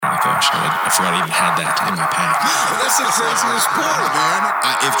gosh, I forgot I even had that in my pack. That's the craziest part, man.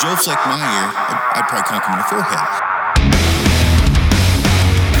 If Joe flicked my ear, I'd probably conk him in the forehead.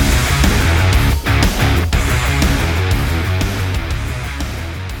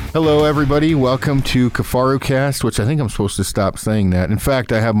 Hello, everybody. Welcome to KafaruCast, which I think I'm supposed to stop saying that. In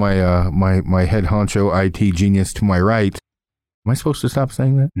fact, I have my my head honcho IT genius to my right. Am I supposed to stop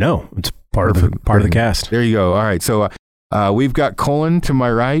saying that? No, it's part of the cast. There you go. All right. So we've got Colin to my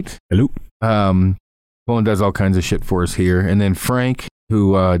right. Hello. Colin does all kinds of shit for us here, and then Frank,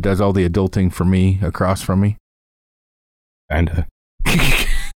 who does all the adulting for me across from me. And you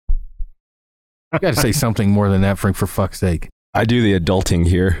got to say something more than that, Frank, for fuck's sake. I do the adulting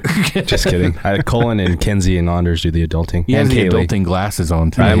here. Just kidding. Colin and Kenzie and Anders do the adulting. He has and the Kaylee. adulting glasses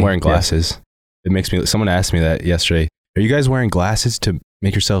on today. I'm wearing glasses. Yeah. It makes me. Someone asked me that yesterday. Are you guys wearing glasses to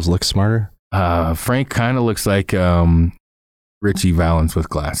make yourselves look smarter? Frank kind of looks like Richie Valens with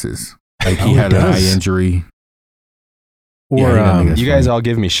glasses. Like he had an eye injury. Or you guys all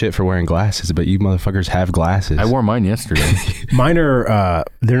give me shit for wearing glasses, but you motherfuckers have glasses. I wore mine yesterday. Mine are,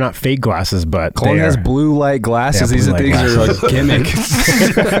 they're not fake glasses, but Colin has blue light glasses. These things are like gimmick.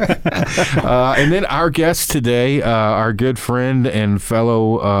 And then our guest today, our good friend and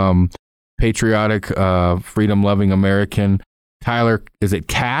fellow patriotic, freedom-loving American, Tyler, is it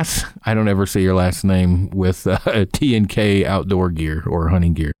Cass? I don't ever say your last name, with T&K outdoor gear or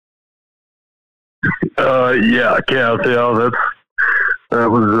hunting gear. Yeah, Cass. Yeah, that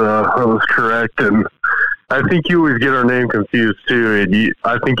was correct, and I think you always get our name confused too. And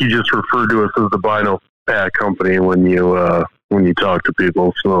I think you just refer to us as the Bino Pack Company when you talk to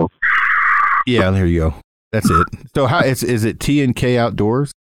people. So yeah, there you go. That's it. So how is it T&K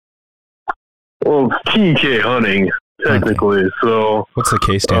Outdoors? Well, it's T&K Hunting technically. Okay. So what's the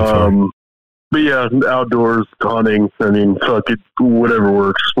K stand for? But yeah, outdoors, hunting, I mean, fuck it, whatever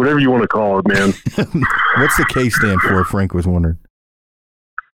works. Whatever you want to call it, man. What's the K stand for, Frank was wondering?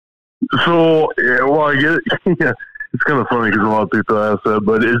 So, yeah, well, I get it. Yeah, it's kind of funny because a lot of people ask that,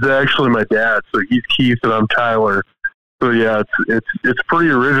 but it's actually my dad. So he's Keith and I'm Tyler. So yeah, it's pretty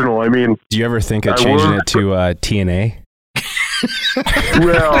original. I mean, do you ever think of changing it to TNA?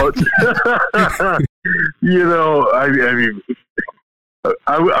 Well, you know, I mean,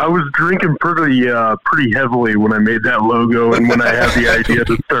 I was drinking pretty heavily when I made that logo and when I had the idea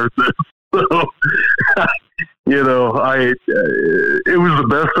to start this. So, you know, it was the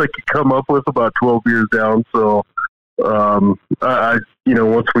best I could come up with about 12 years down. So, I you know,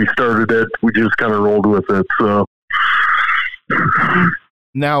 once we started it, we just kind of rolled with it. So.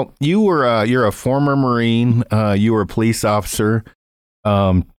 Now, you're a former Marine. You were a police officer.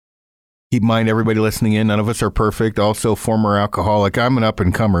 Keep in mind, everybody listening in, none of us are perfect. Also, former alcoholic. I'm an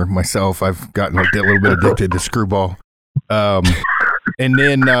up-and-comer myself. I've gotten a little bit addicted to screwball. And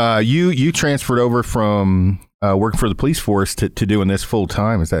then you transferred over from working for the police force to doing this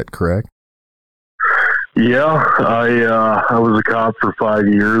full-time. Is that correct? Yeah, I was a cop for 5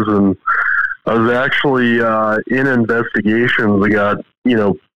 years, and I was actually in investigations. I got, you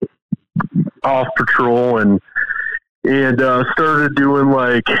know, off patrol and started doing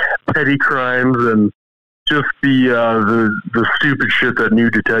like petty crimes and just the stupid shit that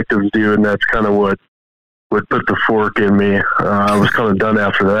new detectives do, and that's kind of what put the fork in me. I was kind of done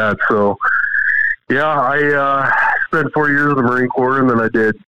after that. So yeah, I spent 4 years in the Marine Corps, and then I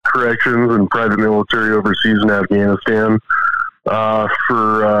did corrections and private military overseas in Afghanistan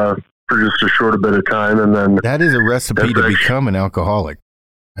for just a short bit of time, and then that is a recipe to become an alcoholic.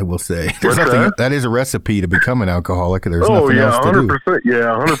 I will say that is a recipe to become an alcoholic. There's nothing else to 100%, do.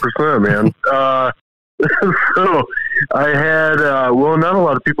 Yeah, 100%, man. So I had not a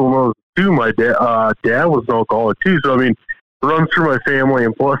lot of people know too. My dad was an alcoholic too. So I mean, runs through my family,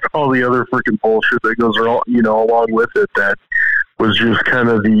 and plus all the other freaking bullshit that goes along with it. That was just kind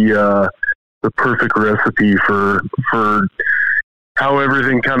of the perfect recipe for how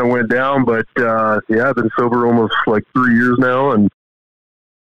everything kind of went down. But yeah, I've been sober almost like 3 years now, and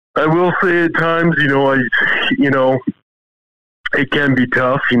I will say at times, it can be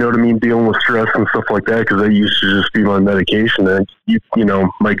tough, you know what I mean, dealing with stress and stuff like that, because that used to just be my medication and,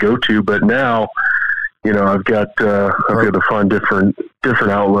 my go-to. But now, I've got to find different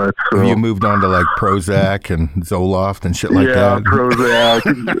outlets. So. Have you moved on to like Prozac and Zoloft and shit like that? Yeah, Prozac,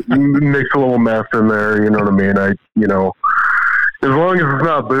 mix a little meth in there, you know what I mean? As long as it's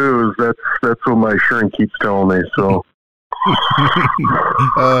not booze, that's what my shrink keeps telling me, so.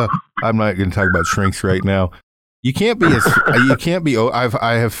 I'm not going to talk about shrinks right now. I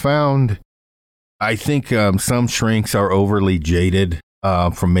have found, I think some shrinks are overly jaded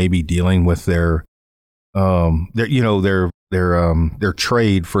from maybe dealing with their their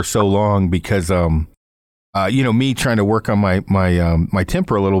trade for so long because me trying to work on my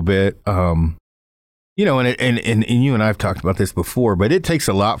temper a little bit. And you and I've talked about this before, but it takes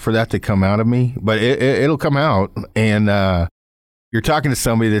a lot for that to come out of me. But it'll come out, and you're talking to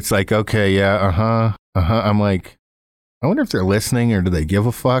somebody that's like, okay, yeah, I'm like, I wonder if they're listening or do they give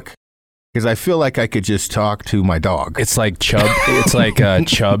a fuck? Because I feel like I could just talk to my dog. It's like Chubb. It's like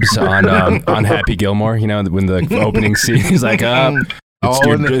Chubbs on Happy Gilmore. You know, when the opening scene, he's like,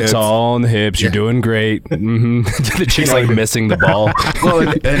 it's all in the hips. You're doing great. Mm-hmm. The chick's like missing the ball. Well,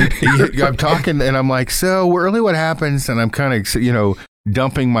 and I'm talking, and I'm like, so really, what happens? And I'm kind of,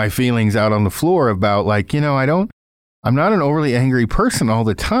 dumping my feelings out on the floor about like, I'm not an overly angry person all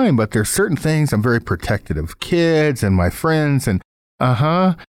the time, but there's certain things I'm very protective of kids and my friends, and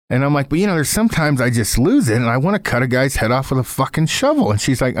And I'm like, but there's sometimes I just lose it and I want to cut a guy's head off with a fucking shovel. And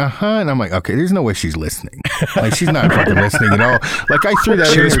she's like, and I'm like, okay, there's no way she's listening. Like, she's not fucking listening at all. Like, I threw that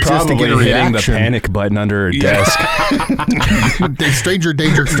in there just to get a hitting reaction. the panic button under her desk. Stranger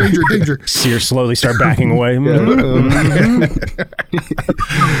danger, stranger danger. See her slowly start backing away.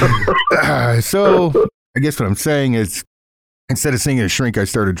 So I guess what I'm saying is, instead of seeing it shrink, I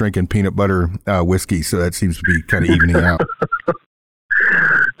started drinking peanut butter whiskey. So that seems to be kind of evening out.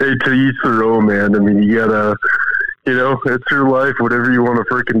 Hey, to each their own, man. I mean, you gotta, it's your life, whatever you want to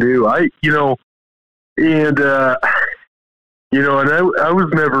freaking do. I was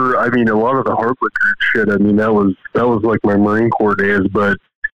never, a lot of the hard liquor shit, that was like my Marine Corps days, but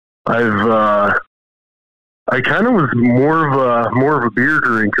I kind of was more of a beer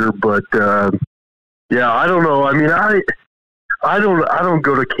drinker, but, I don't know. I don't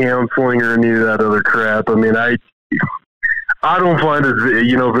go to counseling or any of that other crap. I don't find it,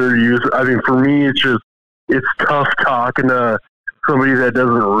 very useful. For me, it's tough talking to somebody that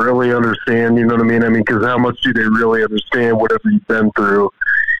doesn't really understand, you know what I mean? Because how much do they really understand whatever you've been through?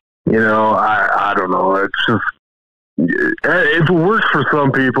 I don't know. It's just, if it works for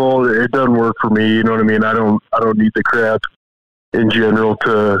some people, it doesn't work for me, you know what I mean? I don't need the crap in general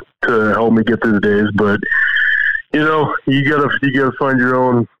to help me get through the days, but, you gotta find your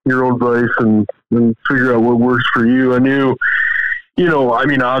own vice and figure out what works for you. I knew,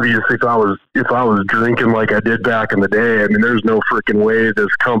 obviously if I was drinking like I did back in the day, there's no freaking way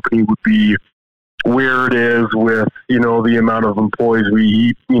this company would be where it is with, the amount of employees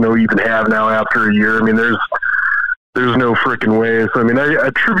we, even have now after a year. There's no freaking way. So, I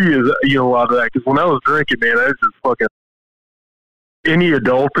attribute, a lot of that, because when I was drinking, man, I was just fucking, any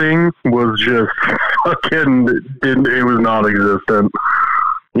adulting was just fucking, it was non-existent.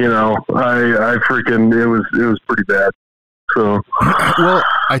 I freaking, it was pretty bad. So, well,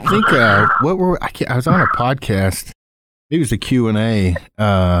 I think I was on a podcast. Maybe it was a Q&A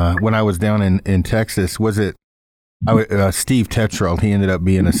when I was down in Texas. Was it Steve Tetrell? He ended up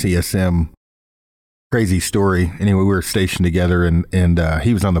being a CSM. Crazy story. Anyway, we were stationed together, and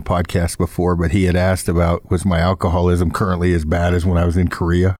he was on the podcast before, but he had asked about, was my alcoholism currently as bad as when I was in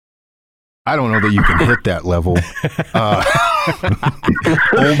Korea? I don't know that you can hit that level.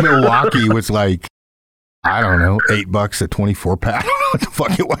 Old Milwaukee was like, I don't know, $8 a 24 pack. I don't know what the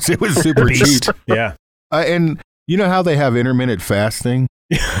fuck it was. It was super cheap. Yeah. And you know how they have intermittent fasting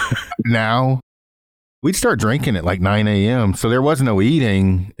now? We'd start drinking at like 9 a.m. So there was no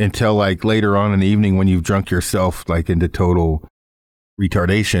eating until like later on in the evening when you've drunk yourself like into total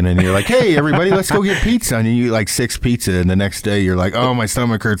retardation. And you're like, hey, everybody, let's go get pizza. And you eat like 6 pizza. And the next day you're like, oh, my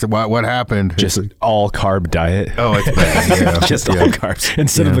stomach hurts. What happened? Just all carb diet. Oh, it's bad. Yeah. Just all carbs.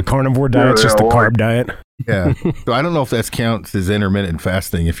 Instead of the carnivore diet, it's just the carb diet. Yeah. So I don't know if that counts as intermittent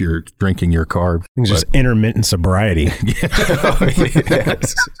fasting if you're drinking your carbs. It's just intermittent sobriety.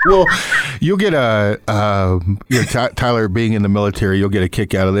 Yes. Well, you'll get Tyler being in the military, you'll get a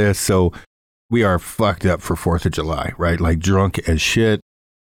kick out of this. So we are fucked up for 4th of July, right? Like drunk as shit.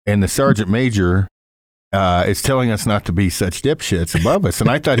 And the sergeant major is telling us not to be such dipshits above us.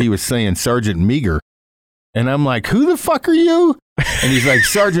 And I thought he was saying Sergeant Meager. And I'm like, who the fuck are you? And he's like,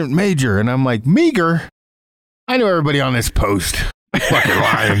 Sergeant Major. And I'm like, Meager? I know everybody on this post. Fucking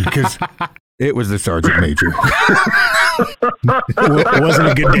lying, because it was the Sergeant Major. It wasn't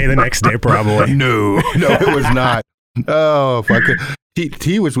a good day the next day, probably. No, it was not. Oh, fuck it.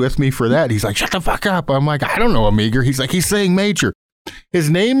 He was with me for that. He's like, shut the fuck up. I'm like, I don't know a Meager. He's like, he's saying Major.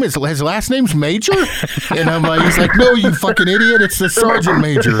 His last name's Major? And I'm like, he's like, no, you fucking idiot. It's the Sergeant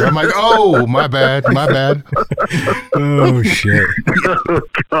Major. I'm like, oh, my bad. Oh, shit. Oh,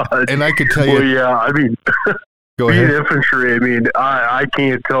 God. And I could tell you. Well, yeah, Go ahead. Being infantry, I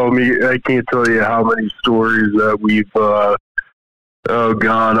can't tell you how many stories that we've, oh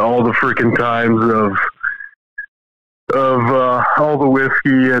God, all the freaking times all the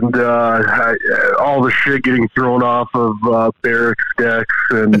whiskey and all the shit getting thrown off of barracks decks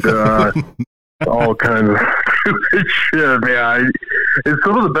and all kinds of stupid shit, man. It's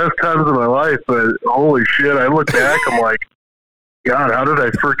some of the best times of my life, but holy shit, I look back, I'm like, God, how did I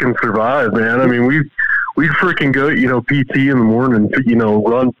freaking survive, man? I mean, we'd freaking go, PT in the morning,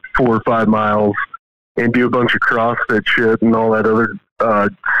 run 4 or 5 miles and do a bunch of CrossFit shit and all that other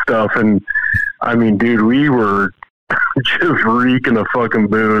stuff. And I mean, dude, we were just reeking of fucking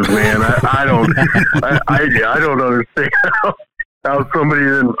booze, man. I don't understand how somebody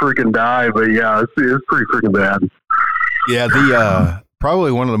didn't freaking die, but yeah, it's pretty freaking bad. Yeah, the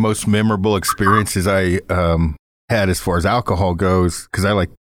probably one of the most memorable experiences I had as far as alcohol goes, because I like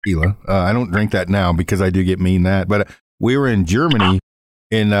tequila. I don't drink that now because I do get mean that. But we were in Germany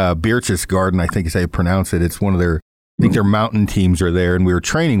in Berchtesgaden, I think is how you pronounce it. It's one of their, I think their mountain teams are there, and we were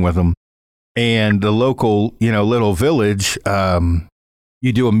training with them. And the local, little village,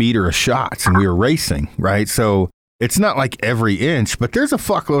 you do a meter of shots, and we were racing, right? So it's not like every inch, but there's a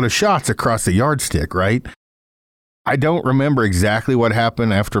fuckload of shots across the yardstick, right? I don't remember exactly what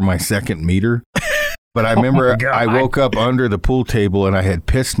happened after my second meter, but I remember I woke up under the pool table and I had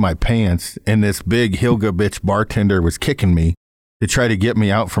pissed my pants, and this big Hilga bitch bartender was kicking me to try to get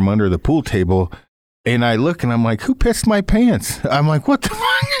me out from under the pool table. And I look and I'm like, who pissed my pants? I'm like, what the fuck?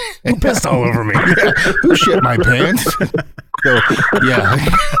 Who pissed all over me? Yeah, who shit my pants? So, yeah,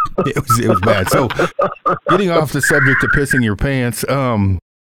 it was bad. So getting off the subject of pissing your pants,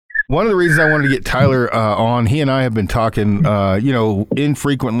 one of the reasons I wanted to get Tyler on, he and I have been talking,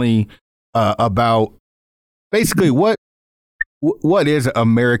 infrequently about basically what is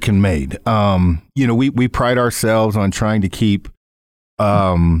American made. We pride ourselves on trying to keep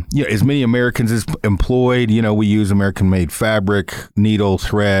as many Americans as employed. We use American made fabric, needle,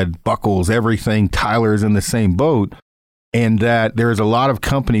 thread, buckles, everything. Tyler's in the same boat, and that there's a lot of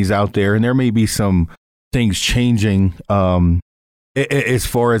companies out there, and there may be some things changing as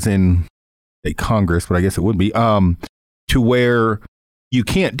far as in Congress, but I guess it would be to where you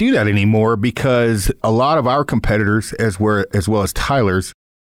can't do that anymore, because a lot of our competitors, as well as Tyler's,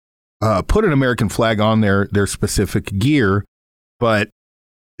 put an American flag on their specific gear, but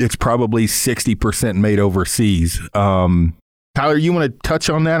it's probably 60% made overseas. Tyler, you want to touch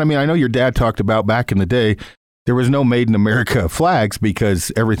on that? I mean, I know your dad talked about back in the day, there was no made in America flags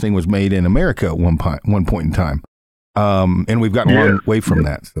because everything was made in America at one point in time. And we've gotten a long way from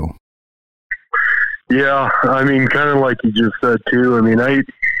that. So. Yeah, I mean, kind of like you just said too. I mean,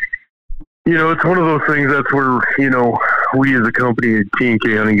 it's one of those things that's where, we as a company at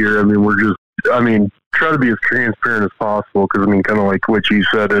T&K Hunting Gear, I mean, try to be as transparent as possible, because, I mean, kind of like what you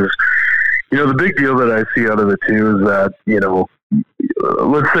said is, the big deal that I see out of it too is that,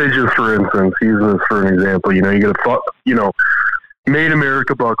 let's say just for instance, use this for an example, you get a, made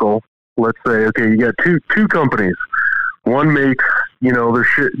America buckle. Let's say, okay, you got two companies. One makes, their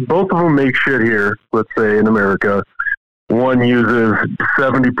shit, both of them make shit here, let's say in America. One uses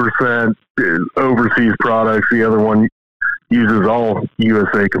 70% overseas products. The other one uses all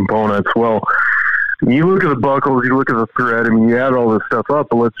USA components. Well, you look at the buckles, you look at the thread, I mean, you add all this stuff up,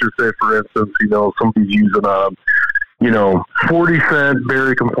 but let's just say, for instance, somebody's using a, 40-cent,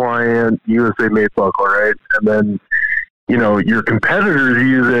 very compliant, USA made buckle, right? And then, your competitor's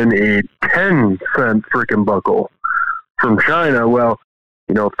using a 10-cent freaking buckle from China. Well,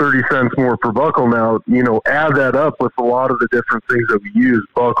 30 cents more per buckle now, add that up with a lot of the different things that we use,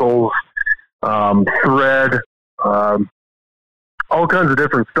 buckles, thread, all kinds of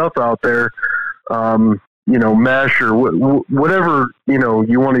different stuff out there, mesh or whatever,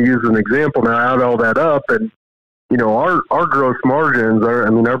 you want to use an example. Now add all that up and, our gross margins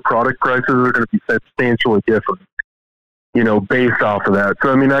our product prices are going to be substantially different, based off of that.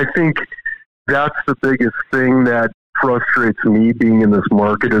 So, I mean, I think that's the biggest thing that frustrates me being in this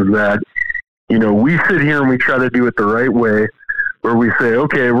market is that, we sit here and we try to do it the right way, where we say,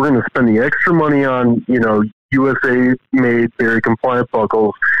 okay, we're going to spend the extra money on, USA made, very compliant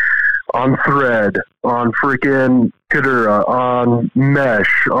buckles, on thread, on freaking Kadura, on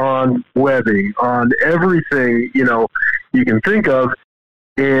mesh, on webbing, on everything, you can think of.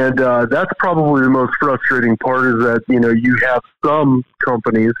 And that's probably the most frustrating part is that, you have some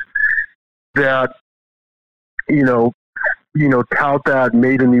companies that, tout that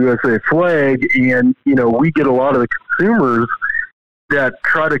made in the USA flag. And, we get a lot of the consumers that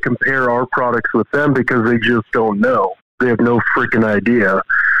try to compare our products with them because they just don't know. They have no freaking idea,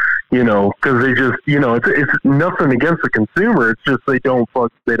 because they just, it's nothing against the consumer. It's just they don't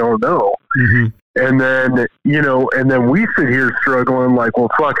know. Mm-hmm. And then, and then we sit here struggling like, well,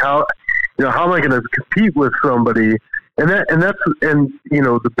 fuck, how am I going to compete with somebody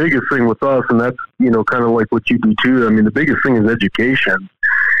the biggest thing with us, and that's, kind of like what you do too. I mean, the biggest thing is education,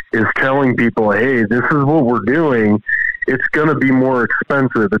 is telling people, hey, this is what we're doing. It's going to be more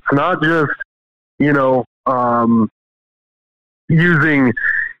expensive. It's not just, using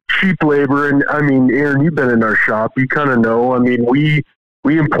cheap labor. And I mean, Aaron, you've been in our shop. You kind of know. I mean, we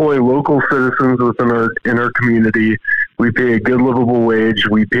employ local citizens in our community. We pay a good livable wage.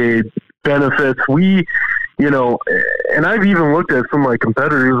 We pay benefits. And I've even looked at some of my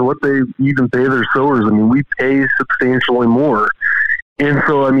competitors, what they even pay their sewers. I mean, we pay substantially more. And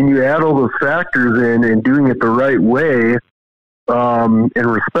so, I mean, you add all those factors in and doing it the right way, and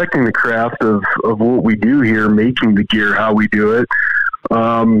respecting the craft of what we do here, making the gear, how we do it.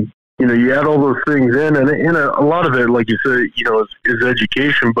 You add all those things in, and a lot of it, like you said, is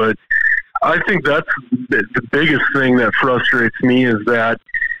education. But I think that's the biggest thing that frustrates me, is that,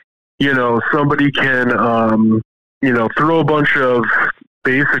 somebody can, throw a bunch of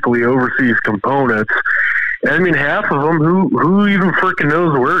basically overseas components. And I mean, half of them, who even freaking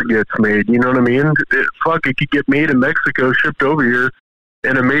knows where it gets made? You know what I mean? It could get made in Mexico, shipped over here,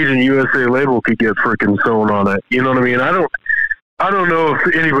 and a Made in USA label could get freaking sewn on it. You know what I mean? I don't know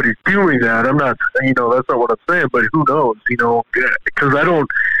if anybody's doing that. I'm not, that's not what I'm saying, but who knows, because I don't,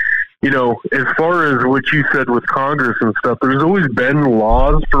 as far as what you said with Congress and stuff, there's always been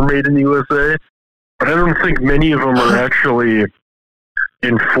laws for Made in USA, but I don't think many of them are actually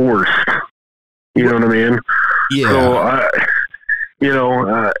enforced. You know what I mean? Yeah.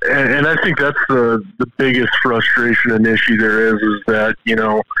 So, and I think that's the biggest frustration and issue there is that,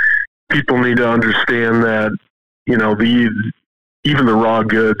 people need to understand that, even the raw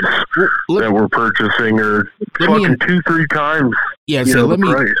goods that we're purchasing are fucking 2-3 times. Yeah. So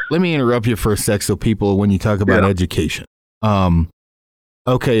let me interrupt you for a sec. So people, when you talk about education,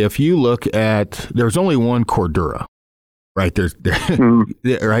 okay, if you look at, there's only one Cordura, right?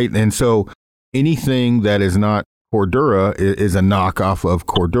 Right. And so anything that is not Cordura is a knockoff of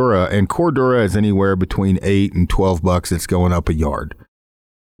Cordura, and Cordura is anywhere between $8 and $12. It's going up a yard.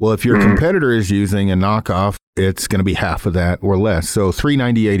 Well, if your competitor is using a knockoff, it's going to be half of that or less. So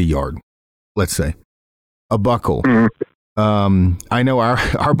 $3.98 a yard, let's say. A buckle. I know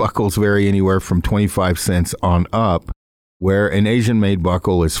our buckles vary anywhere from 25 cents on up, where an Asian-made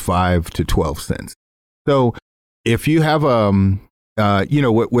buckle is 5 to 12 cents. So if you have in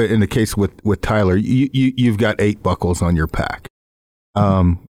the case with Tyler, you've got 8 buckles on your pack.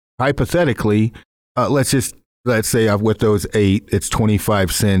 Hypothetically, let's say with those 8, it's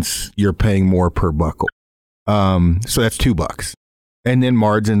 25 cents. You're paying more per buckle. So that's $2. And then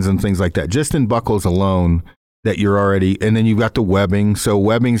margins and things like that, just in buckles alone that you're already, and then you've got the webbing. So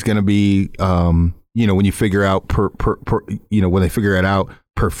webbing's going to be, when you figure out when they figure it out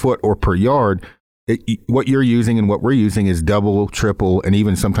per foot or per yard, what you're using and what we're using is double, triple, and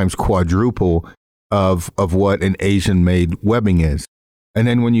even sometimes quadruple of what an Asian-made webbing is. And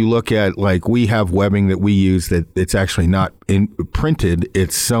then when you look at, like, we have webbing that we use that it's actually not printed,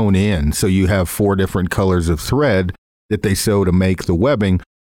 it's sewn in. So you have 4 different colors of thread that they sew to make the webbing.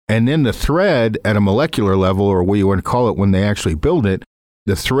 And then the thread at a molecular level, or what you want to call it when they actually build it,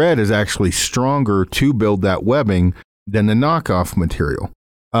 the thread is actually stronger to build that webbing than the knockoff material.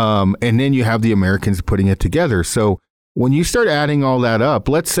 And then you have the Americans putting it together. So when you start adding all that up,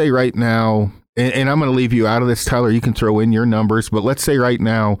 let's say right now, and I'm going to leave you out of this, Tyler, you can throw in your numbers, but let's say right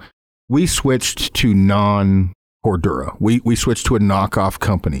now we switched to non-Cordura. We switched to a knockoff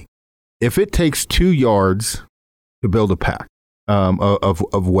company. If it takes 2 yards to build a pack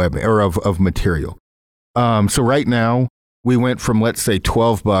of webbing or of material. So right now we went from, let's say,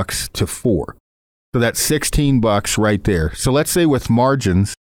 $12 to $4. So that's $16 right there. So let's say with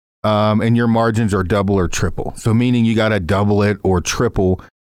margins, and your margins are double or triple. So meaning you got to double it or triple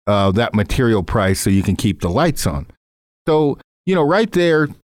that material price so you can keep the lights on. So, right there,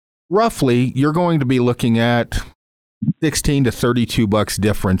 roughly, you're going to be looking at $16 to $32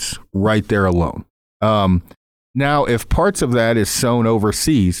 difference right there alone. Now, if parts of that is sewn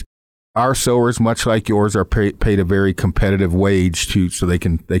overseas, our sewers, much like yours, are paid a very competitive wage so they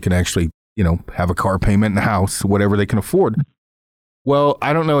can actually, have a car payment in the house, whatever they can afford. Well,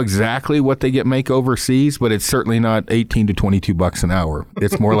 I don't know exactly what they make overseas, but it's certainly not $18 to $22 an hour.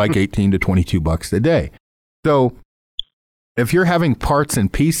 It's more like $18 to $22 a day. So if you're having parts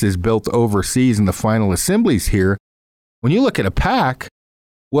and pieces built overseas in the final assemblies here, when you look at a pack,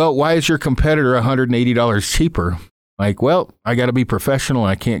 well, why is your competitor $180 cheaper? Like, well, I got to be professional.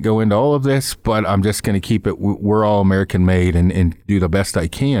 I can't go into all of this, but I'm just going to keep it. We're all American made and do the best I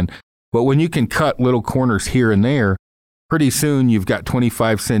can. But when you can cut little corners here and there, pretty soon you've got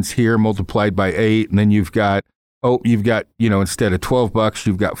 25 cents here multiplied by 8, and then you've got oh, you've got, instead of $12,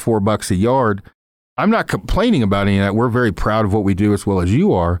 you've got $4 a yard. I'm not complaining about any of that. We're very proud of what we do as well as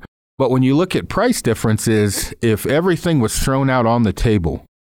you are. But when you look at price differences, if everything was thrown out on the table,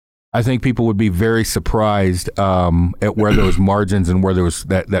 I think people would be very surprised at where those margins and where those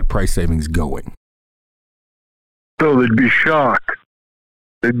that price savings going. So they'd be shocked.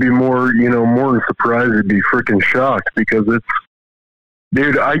 They'd be more than surprised. They'd be freaking shocked because it's,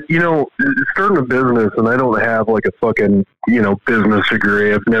 dude, starting a business, and I don't have like a fucking, business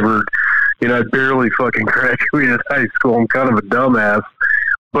degree. I've never, I barely fucking graduated high school. I'm kind of a dumbass,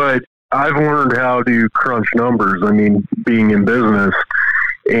 but I've learned how to crunch numbers. I mean, being in business,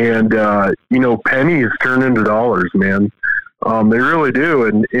 and, pennies turn into dollars, man. They really do.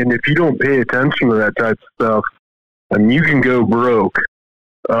 And if you don't pay attention to that type of stuff, I mean, you can go broke.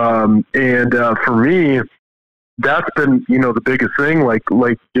 For me, that's been, the biggest thing, like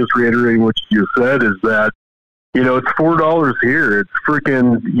just reiterating what you just said, is that, it's $4 here. It's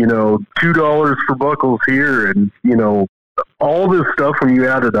freaking, $2 for buckles here. And, all this stuff, when you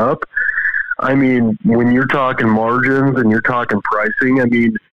add it up, I mean, when you're talking margins and you're talking pricing, I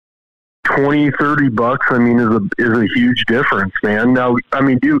mean, $20-$30, I mean, is a huge difference, man. Now, I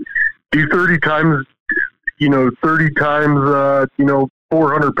mean, do 30 times,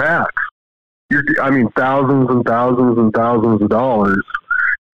 400 packs. Thousands and thousands and thousands of dollars.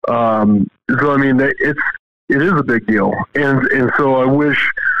 So I mean, it is a big deal, and so I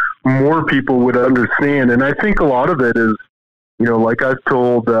wish more people would understand. And I think a lot of it is, like I've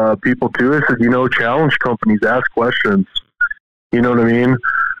told people too. I said, challenge companies, ask questions. You know what I mean?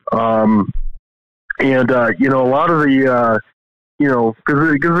 A lot of the, because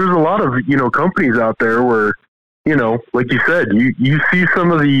there's a lot of companies out there where, like you said, you see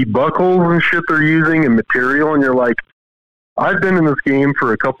some of the buckles and shit they're using and material, and you're like, I've been in this game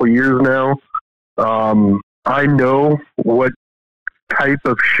for a couple of years now. I know what type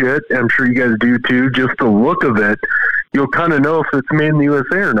of shit, I'm sure you guys do too, just the look of it, you'll kind of know if it's made in the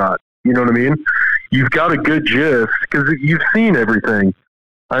USA or not. You know what I mean? You've got a good gist because you've seen everything.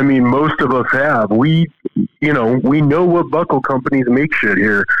 I mean, most of us have. We know what buckle companies make shit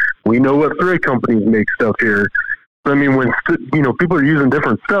here. We know what thread companies make stuff here. I mean, when, people are using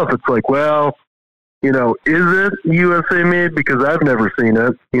different stuff, it's like, well, is it USA made? Because I've never seen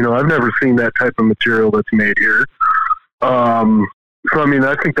it. I've never seen that type of material that's made here. So, I mean,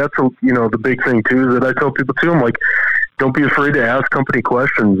 I think that's, the big thing, too, is that I tell people, too, I'm like, don't be afraid to ask company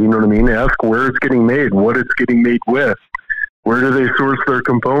questions. You know what I mean? Ask where it's getting made, what it's getting made with, where do they source their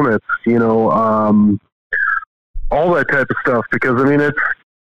components, all that type of stuff. Because, I mean, it's,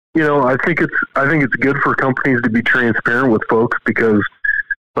 I think it's good for companies to be transparent with folks because,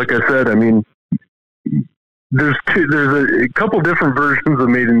 like I said, I mean, there's a couple different versions of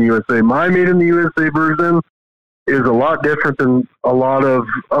Made in the USA. My Made in the USA version is a lot different than a lot of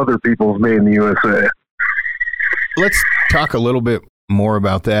other people's Made in the USA. Let's talk a little bit more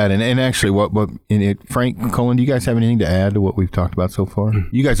about that. And actually, Frank, Colin, do you guys have anything to add to what we've talked about so far?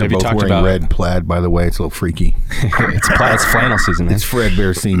 You guys are both wearing red plaid, by the way. It's a little freaky. It's flannel season, man. It's Fred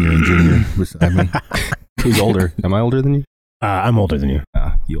Bear Sr. and Jr. beside me. Who's older? Am I older than you? I'm older than you.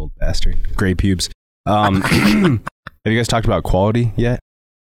 You old bastard. Gray pubes. Have you guys talked about quality yet?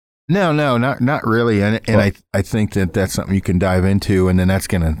 No, not really. And I think that's something you can dive into, and then that's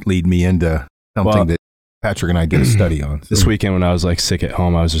going to lead me into something that Patrick and I did a study on. So. This weekend when I was like sick at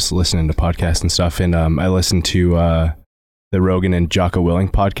home, I was just listening to podcasts and stuff, and I listened to the Rogan and Jocko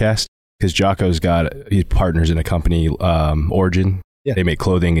Willink podcast because Jocko's he partners in a company, Origin. Yeah. They make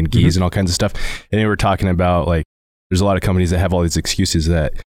clothing and gis and all kinds of stuff. And they were talking about like there's a lot of companies that have all these excuses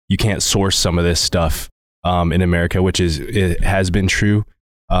that you can't source some of this stuff in America, which it has been true,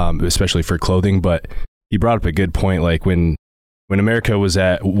 especially for clothing. But he brought up a good point, like when America was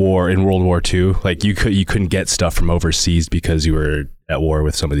at war in World War II, like you couldn't get stuff from overseas because you were at war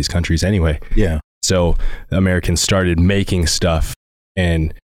with some of these countries anyway. Yeah. So Americans started making stuff,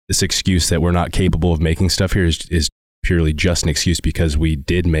 and this excuse that we're not capable of making stuff here is purely just an excuse because we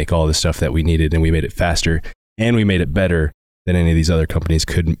did make all the stuff that we needed, and we made it faster, and we made it better than any of these other companies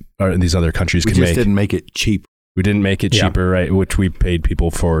could, or these other countries could make. We just didn't make it cheap. We didn't make it cheaper, right? Which we paid people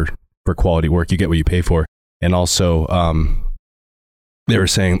for quality work. You get what you pay for. And also, they were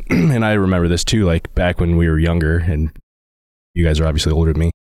saying, and I remember this too, like back when we were younger, and you guys are obviously older than me,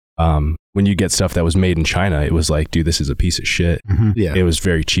 when you get stuff that was made in China, it was like, dude, this is a piece of shit. Mm-hmm. Yeah. It was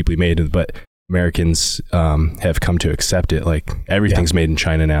very cheaply made, but Americans have come to accept it. Like everything's made in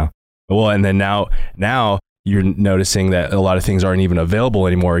China now. Well, and then now you're noticing that a lot of things aren't even available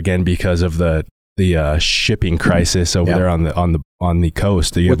anymore again because of the shipping crisis over there on on the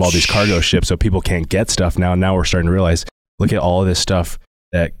coast. You have all these cargo ships, so people can't get stuff now. Now we're starting to realize, look at all of this stuff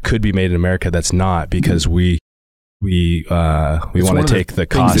that could be made in America that's not, because we want to take the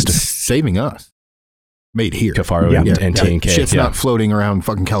cost of saving us. Made here. Kifaru and T&K. Shit's not floating around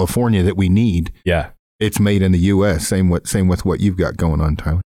fucking California that we need. Yeah. It's made in the U.S. Same with what you've got going on,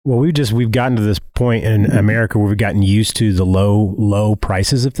 Tyler. Well, we've gotten to this point in America where we've gotten used to the low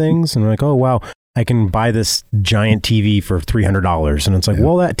prices of things. And we're like, oh, wow, I can buy this giant TV for $300. And it's like,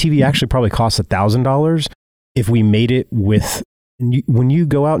 well, that TV actually probably costs $1,000 if we made it with, when you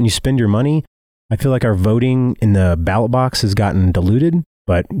go out and you spend your money, I feel like our voting in the ballot box has gotten diluted.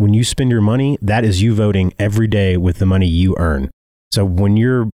 But when you spend your money, that is you voting every day with the money you earn. So when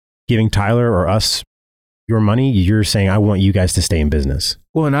you're giving Tyler or us your money, you're saying, I want you guys to stay in business.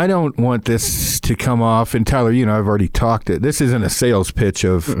 Well, and I don't want this to come off, and Tyler, I've already talked it. This isn't a sales pitch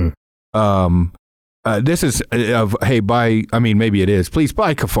of, this is of, hey, buy, maybe it is. Please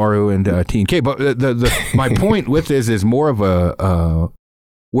buy Kifaru and T&K. But my point with this is more of a,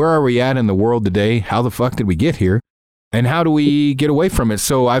 where are we at in the world today? How the fuck did we get here? And how do we get away from it?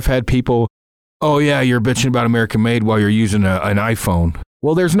 So I've had people, oh yeah, you're bitching about American made while you're using an iPhone.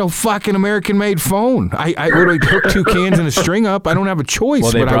 Well, there's no fucking American made phone. I literally hook 2 cans and a string up. I don't have a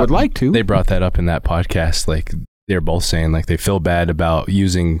choice, but I would like to. They brought that up in that podcast. Like they're both saying like they feel bad about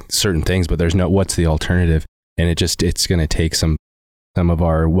using certain things, but there's what's the alternative? And it's going to take some of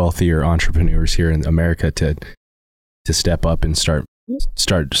our wealthier entrepreneurs here in America to step up and start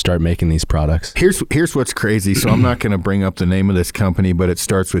making these products. Here's what's crazy. So I'm not going to bring up the name of this company, but it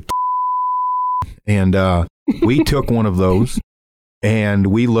starts with and we took one of those and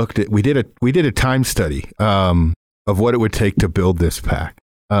we did a time study of what it would take to build this pack.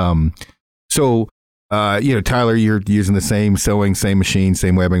 So Tyler, you're using the same sewing, same machine,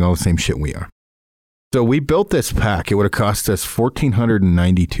 same webbing, all the same shit we are. So we built this pack. It would have cost us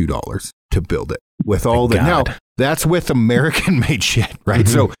 $1,492 to build it with all the now. That's with American-made shit, right?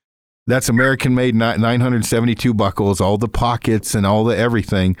 Mm-hmm. So that's American-made 972 buckles, all the pockets and all the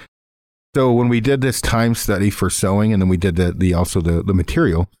everything. So when we did this time study for sewing, and then we did the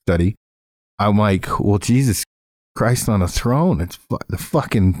material study, I'm like, well, Jesus Christ on a throne! It's the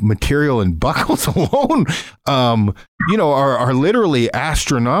fucking material and buckles alone, are literally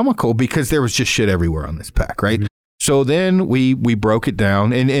astronomical because there was just shit everywhere on this pack, right? Mm-hmm. So then we broke it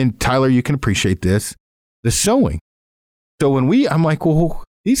down, and Tyler, you can appreciate this. The sewing. So I'm like, well,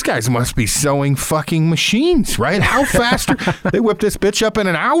 these guys must be sewing fucking machines, right? How fast? They whip this bitch up in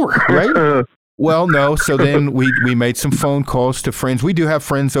an hour, right? Well, no. So then we made some phone calls to friends. We do have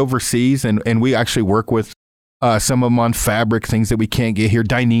friends overseas, and we actually work with some of them on fabric, things that we can't get here.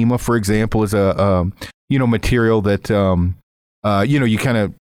 Dyneema, for example, is a material that you kind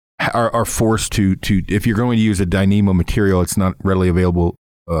of are forced to if you're going to use a Dyneema material, it's not readily available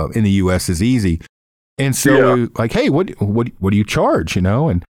in the U.S. as easy. And so like, hey, what do you charge? And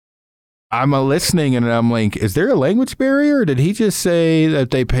I'm listening and I'm like, is there a language barrier? Or did he just say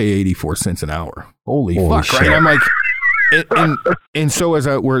that they pay 84 cents an hour? Holy fuck. Shit. Right. And I'm like, and so as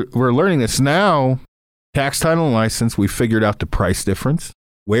we're learning this now, tax, title, and license, we figured out the price difference,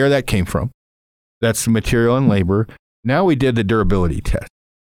 where that came from. That's material and labor. Now we did the durability test.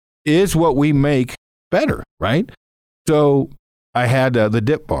 Is what we make better, right? So I had the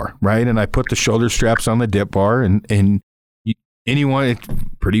dip bar, right? And I put the shoulder straps on the dip bar, and anyone, it's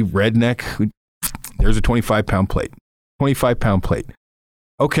pretty redneck, there's a 25-pound plate. 25-pound plate.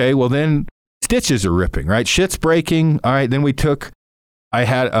 Okay, well then stitches are ripping, right? Shit's breaking. All right, then we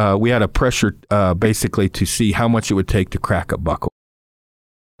had a pressure basically to see how much it would take to crack a buckle.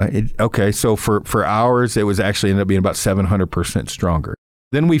 Okay, so for hours, it was actually ended up being about 700% stronger.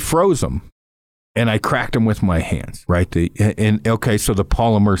 Then we froze them. And I cracked them with my hands, right? So the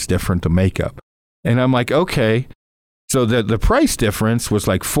polymer's different, the makeup. And I'm like, okay. So the price difference was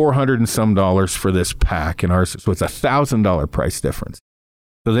like $400 and some for this pack, and ours, so it's $1,000 price difference.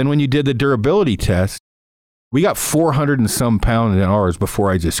 So then when you did the durability test, we got 400 and some pounds in ours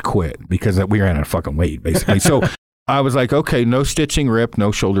before I just quit because we ran out of fucking weight, basically. So I was like, okay, no stitching ripped,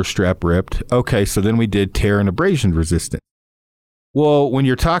 no shoulder strap ripped. Okay, so then we did tear and abrasion resistant. Well, when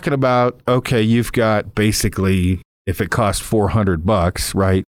you're talking about, okay, you've got basically, if it costs $400,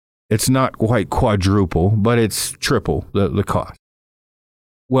 right? It's not quite quadruple, but it's triple the cost.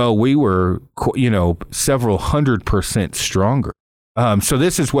 Well, we were, several 100% stronger. So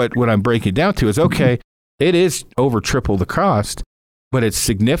this is what I'm breaking down to is, okay, it is over triple the cost, but it's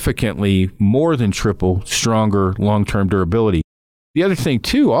significantly more than triple stronger long-term durability. The other thing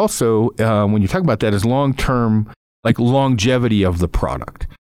too, also, when you talk about that is long-term, like longevity of the product.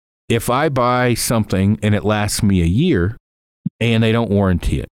 If I buy something and it lasts me a year and they don't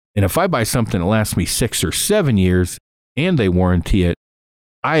warranty it. And if I buy something that lasts me 6 or 7 years and they warranty it,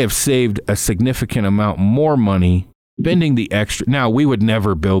 I have saved a significant amount more money spending the extra. Now, we would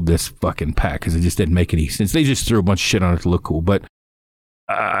never build this fucking pack because it just didn't make any sense. They just threw a bunch of shit on it to look cool. But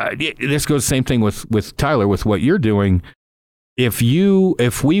this goes the same thing with Tyler, with what you're doing. If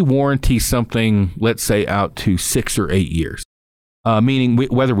we warranty something, let's say out to 6 or 8 years, meaning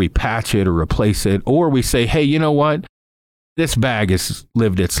whether we patch it or replace it, or we say, hey, you know what? This bag has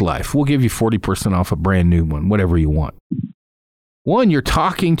lived its life. We'll give you 40% off a brand new one, whatever you want. One, you're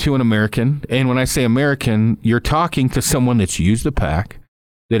talking to an American. And when I say American, you're talking to someone that's used the pack,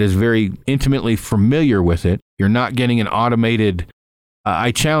 that is very intimately familiar with it. You're not getting an automated,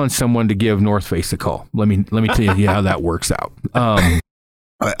 I challenge someone to give North Face a call. Let me tell you how that works out.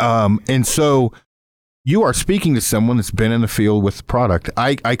 And so you are speaking to someone that's been in the field with the product.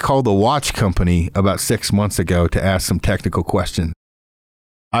 I called the watch company about 6 months ago to ask some technical questions.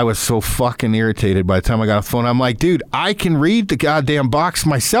 I was so fucking irritated by the time I got off the phone. I'm like, dude, I can read the goddamn box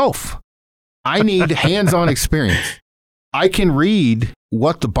myself. I need hands-on experience. I can read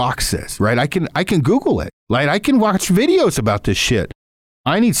what the box says, right? I can Google it. Like, I can watch videos about this shit.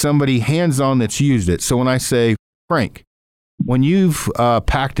 I need somebody hands-on that's used it. So when I say, Frank, when you've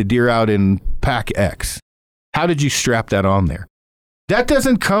packed a deer out in pack X, how did you strap that on there? That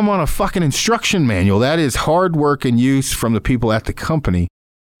doesn't come on a fucking instruction manual. That is hard work and use from the people at the company.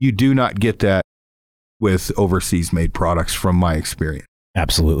 You do not get that with overseas made products from my experience.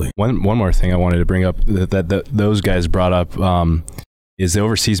 Absolutely. One more thing I wanted to bring up that those guys brought up is the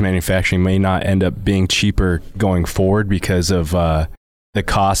overseas manufacturing may not end up being cheaper going forward because of the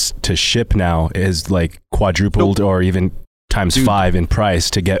cost to ship now is like quadrupled or even times 5 in price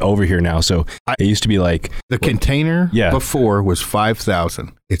to get over here now. So it used to be like the container before was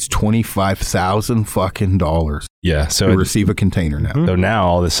 $5,000. It's $25,000 fucking dollars. Yeah, so to receive a container now. So now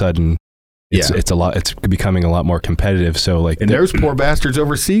all of a sudden, it's a lot. It's becoming a lot more competitive. So like, and those poor bastards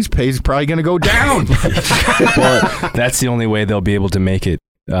overseas pay is probably going to go down. Well, that's the only way they'll be able to make it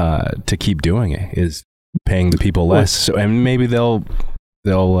to keep doing it is paying the people less. So and maybe they'll.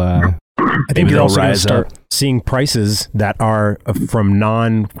 I think you're also going to start seeing prices that are from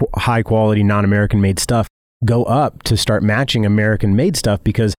non-high quality, non-American made stuff go up to start matching American made stuff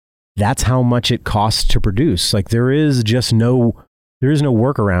because that's how much it costs to produce. Like there is no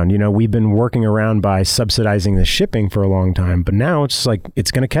workaround. You know, we've been working around by subsidizing the shipping for a long time, but now it's like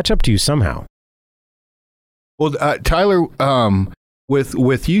it's going to catch up to you somehow. Well, Tyler,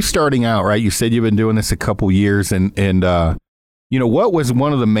 with you starting out, right? You said you've been doing this a couple years, and you know, what was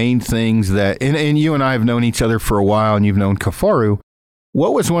one of the main things that, and you and I have known each other for a while, and you've known Kifaru.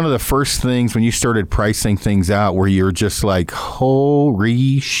 What was one of the first things when you started pricing things out where you're just like,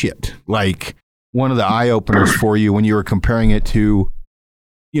 holy shit? Like one of the eye openers for you when you were comparing it to,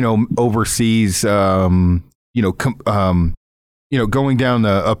 you know, overseas, going down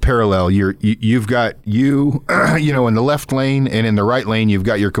a parallel. You've got you know, in the left lane, and in the right lane, you've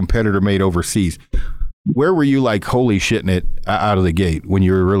got your competitor made overseas. Where were you like holy shitting it out of the gate when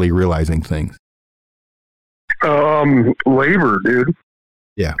you were really realizing things? Labor, dude.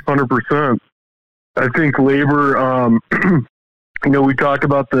 Yeah. 100%. I think labor, you know, we talk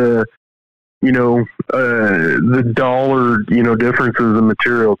about the dollar, you know, differences in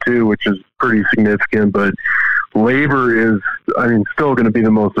material too, which is pretty significant, but labor is, I mean, still going to be the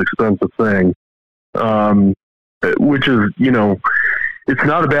most expensive thing, which is, you know, it's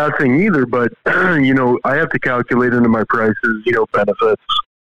not a bad thing either, but, you know, I have to calculate into my prices, you know, benefits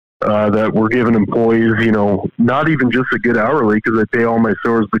that we're giving employees, you know, not even just a good hourly because I pay all my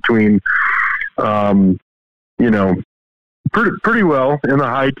stores between, you know, pretty well in the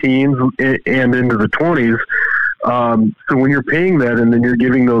high teens and into the 20s. So when you're paying that and then you're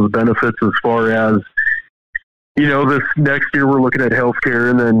giving those benefits as far as, you know, this next year we're looking at healthcare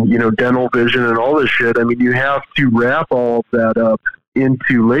and then, you know, dental, vision and all this shit. I mean, you have to wrap all of that up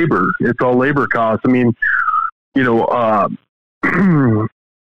into labor. It's all labor costs. I mean, you know,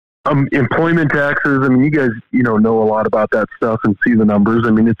 employment taxes. I mean, you guys, you know a lot about that stuff and see the numbers.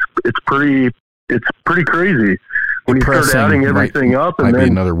 I mean, it's pretty crazy when you start adding everything up, and then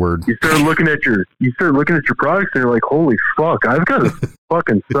another word. You start looking at your products, and you're like, holy fuck, I've got to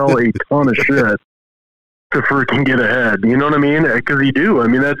fucking sell a ton of shit to freaking get ahead. You know what I mean? Because you do. I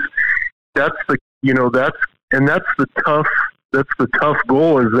mean, that's the, you know, that's the tough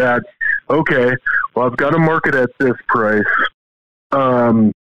goal is that, okay, well, I've got to market at this price.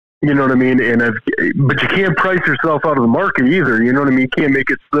 You know what I mean? But you can't price yourself out of the market either. You know what I mean? You can't make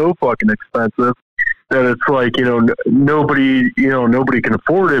it so fucking expensive that it's like, you know, nobody can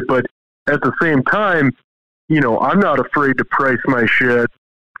afford it. But at the same time, I'm not afraid to price my shit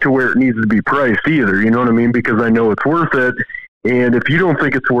to where it needs to be priced either. You know what I mean? Because I know it's worth it. And if you don't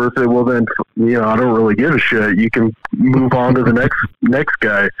think it's worth it, well then, I don't really give a shit. You can move on to the next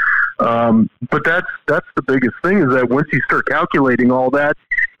guy. But that's the biggest thing, is that once you start calculating all that,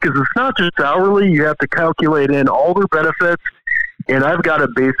 because it's not just hourly, you have to calculate in all their benefits. And I've got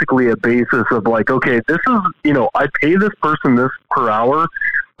basically a basis of like, okay, this is, I pay this person this per hour,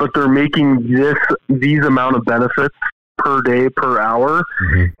 but they're making these amount of benefits per day, per hour.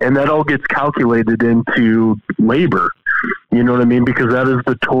 Mm-hmm. And that all gets calculated into labor. You know what I mean? Because that is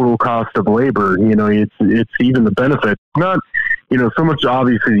the total cost of labor. It's even the benefit. Not, so much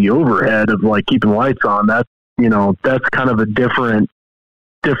obviously the overhead of like keeping lights on. That's kind of a different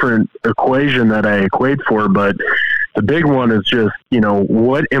equation that I equate for. But the big one is just,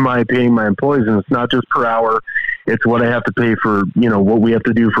 what am I paying my employees? And it's not just per hour. It's what I have to pay for, what we have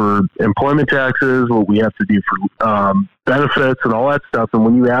to do for employment taxes, what we have to do for benefits and all that stuff. And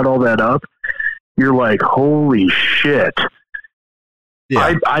when you add all that up, you're like, holy shit.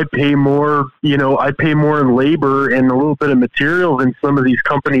 Yeah. I pay more, I pay more in labor and a little bit of material than some of these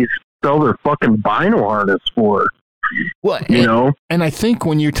companies sell their fucking vinyl harness for. Well, and I think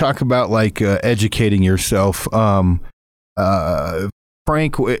when you talk about like educating yourself,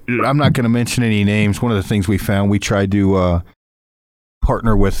 Frank, I'm not going to mention any names. One of the things we found, we tried to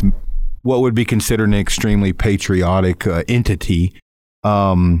partner with what would be considered an extremely patriotic entity.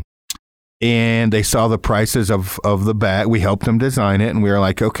 And they saw the prices of the bag. We helped them design it, and we were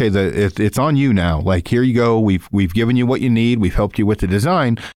like, okay, it's on you now. Like, here you go. We've given you what you need. We've helped you with the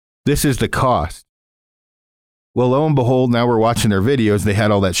design. This is the cost. Well, lo and behold, now we're watching their videos. They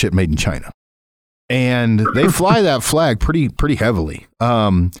had all that shit made in China, and they fly that flag pretty heavily.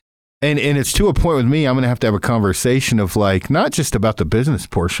 And it's to a point with me. I'm going to have a conversation of like, not just about the business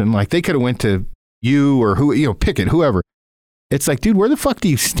portion. Like, they could have went to you or who, Pickett, whoever. It's like, dude, where the fuck do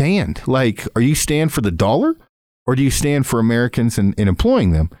you stand? Like, are you stand for the dollar, or do you stand for Americans and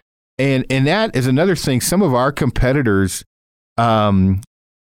employing them? And that is another thing. Some of our competitors stand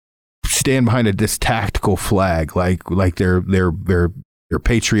behind this tactical flag, like they're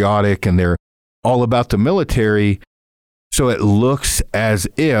patriotic and they're all about the military. So it looks as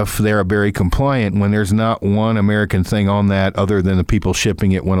if they're very compliant when there's not one American thing on that other than the people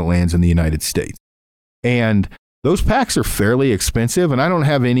shipping it when it lands in the United States. And those packs are fairly expensive, and I don't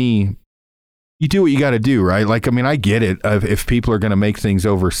have any. You do what you got to do, right? Like, I mean, I get it. If people are going to make things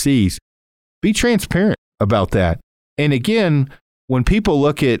overseas, be transparent about that. And again, when people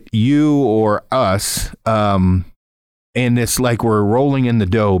look at you or us, and it's like we're rolling in the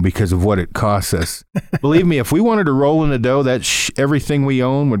dough because of what it costs us. Believe me, if we wanted to roll in the dough, everything we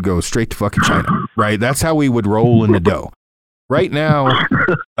own would go straight to fucking China, right? That's how we would roll in the dough. Right now,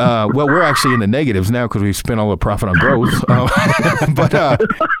 well, we're actually in the negatives now because we spent all the profit on growth. But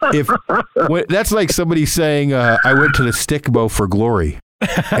that's like somebody saying, I went to the stick bow for glory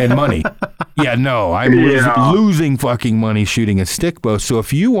and money. Yeah, no, I'm losing fucking money shooting a stick bow. So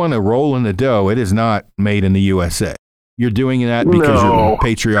if you want to roll in the dough, it is not made in the USA. You're doing that because you're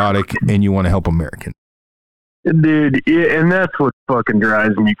patriotic and you want to help Americans. Dude, and that's what fucking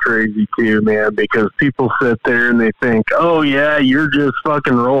drives me crazy too, man, because people sit there and they think, oh yeah, you're just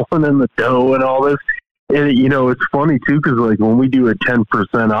fucking rolling in the dough and all this. And it's funny too, because like when we do a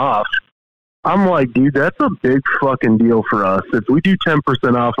 10% off, I'm like, dude, that's a big fucking deal for us. If we do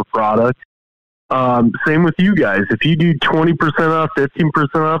 10% off a product, same with you guys. If you do 20% off,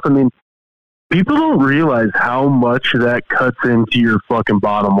 15% off, I mean, people don't realize how much that cuts into your fucking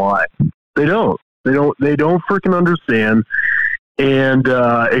bottom line. They don't freaking understand. And,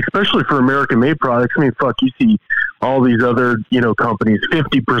 especially for American-made products, I mean, fuck, you see all these other, companies,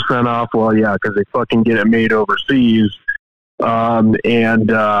 50% off. Well, yeah, because they fucking get it made overseas. And they've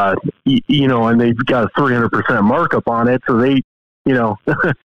got a 300% markup on it. So they,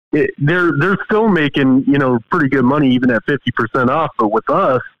 they're still making, pretty good money even at 50% off. But with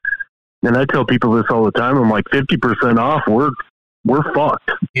us, and I tell people this all the time, I'm like, 50% off, we're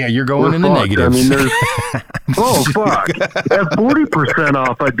fucked. Yeah, you're going in the negatives. I mean, there's oh fuck. At 40%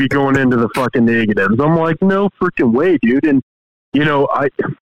 off, I'd be going into the fucking negatives. I'm like, no freaking way, dude. And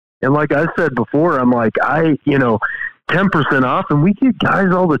like I said before, I'm like, 10% off, and we get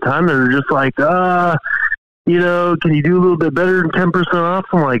guys all the time that are just like, can you do a little bit better than 10% off?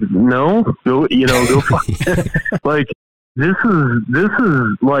 I'm like, no, go fuck. Like, This is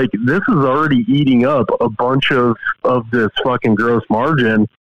already eating up a bunch of this fucking gross margin,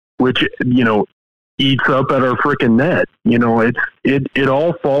 which, eats up at our freaking net. It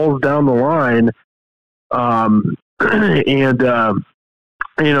all falls down the line. And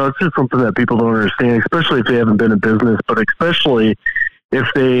it's just something that people don't understand, especially if they haven't been in business, but especially if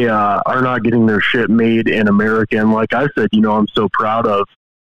they are not getting their shit made in America. And like I said, I'm so proud of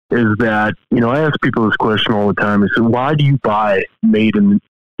is that, I ask people this question all the time. I said, why do you buy made in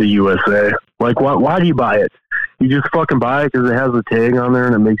the USA? Like, why do you buy it? You just fucking buy it because it has a tag on there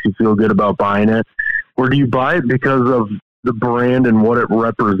and it makes you feel good about buying it? Or do you buy it because of the brand and what it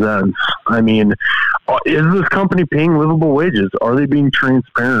represents? I mean, is this company paying livable wages? Are they being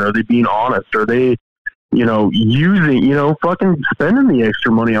transparent? Are they being honest? Are they, using, fucking spending the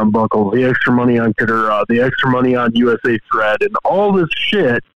extra money on buckles, the extra money on Kadura, the extra money on USA Thread, and all this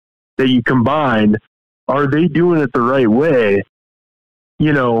shit that you combine? Are they doing it the right way?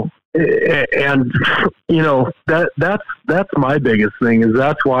 That's my biggest thing, is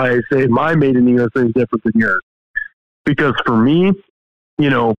that's why I say my made in the USA is different than yours. Because for me,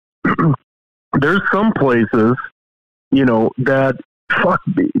 there's some places, that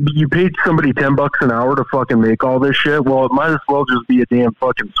you paid somebody $10 an hour to fucking make all this shit. Well, it might as well just be a damn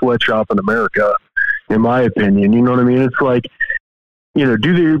fucking sweatshop in America, in my opinion. You know what I mean? It's like, do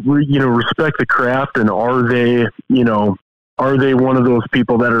they, respect the craft, and are they one of those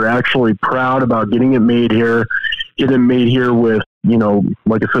people that are actually proud about getting it made here with,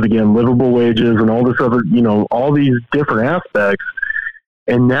 like I said again, livable wages and all this other, all these different aspects.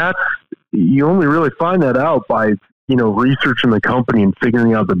 And you only really find that out by, researching the company and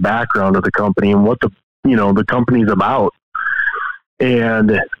figuring out the background of the company and what the company's about.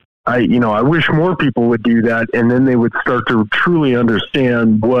 And I wish more people would do that, and then they would start to truly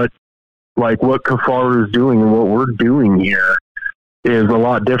understand what Kifaru is doing and what we're doing here is a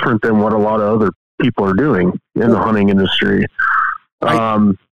lot different than what a lot of other people are doing in the hunting industry.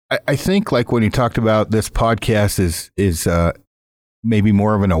 I think, like, when you talked about this podcast is maybe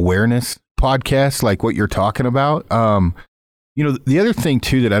more of an awareness podcast, like what you're talking about. The other thing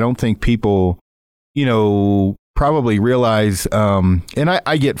too that I don't think people, probably realize, and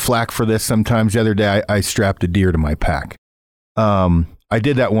I get flack for this sometimes. The other day I strapped a deer to my pack. I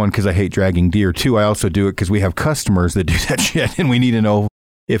did that one because I hate dragging deer too. I also do it because we have customers that do that shit, and we need to know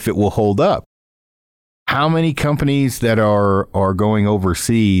if it will hold up. How many companies that are going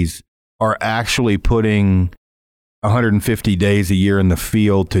overseas are actually putting 150 days a year in the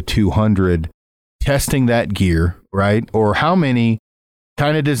field to 200 testing that gear, right? Or how many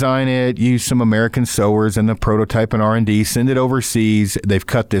kind of design it, use some American sewers and the prototype and R&D, send it overseas. They've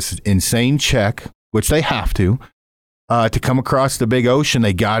cut this insane check, which they have to come across the big ocean.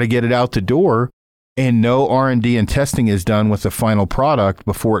 They got to get it out the door, and no R&D and testing is done with the final product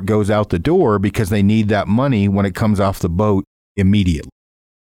before it goes out the door, because they need that money when it comes off the boat immediately.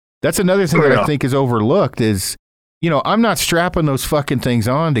 That's another thing that I think is overlooked is, I'm not strapping those fucking things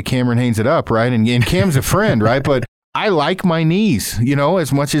on to Cameron Hanes it up, right? And Cam's a friend, right? But I like my knees,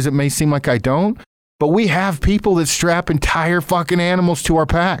 as much as it may seem like I don't. But we have people that strap entire fucking animals to our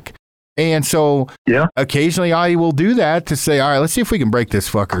pack. And so occasionally I will do that to say, all right, let's see if we can break this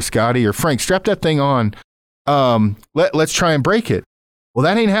fucker, Scotty or Frank. Strap that thing on. Let's try and break it. Well,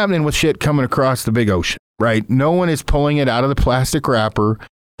 that ain't happening with shit coming across the big ocean, right? No one is pulling it out of the plastic wrapper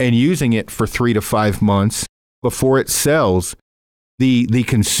and using it for 3 to 5 months before it sells. The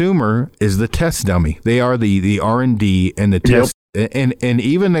consumer is the test dummy. They are the R&D and the test. And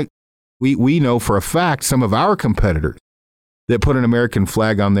even we know for a fact some of our competitors that put an American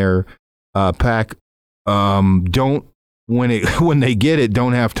flag on their pack don't, when they get it,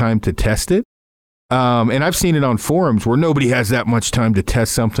 don't have time to test it. And I've seen it on forums where nobody has that much time to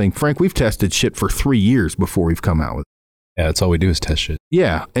test something. Frank, we've tested shit for 3 years before we've come out with it. Yeah, that's all we do is test shit.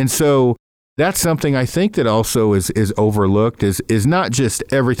 Yeah, and so that's something I think that also is overlooked, is not just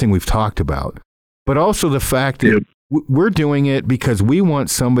everything we've talked about, but also the fact that we're doing it because we want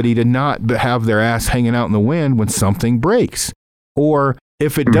somebody to not have their ass hanging out in the wind when something breaks. Or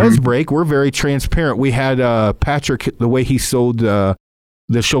if it does break, we're very transparent. We had Patrick, the way he sold the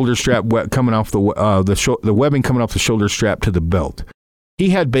shoulder strap coming off the webbing coming off the shoulder strap to the belt. He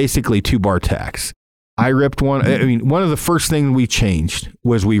had basically 2-bar tacks. I ripped one. I mean, one of the first things we changed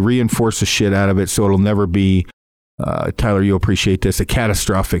was we reinforced the shit out of it so it'll never be, Tyler, you'll appreciate this, a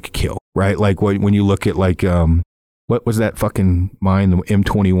catastrophic kill, right? Like when you look at what was that fucking mine, the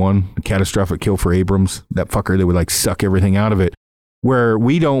M21, the catastrophic kill for Abrams, that fucker that would like suck everything out of it, where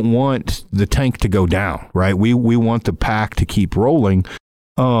we don't want the tank to go down, right? We want the pack to keep rolling.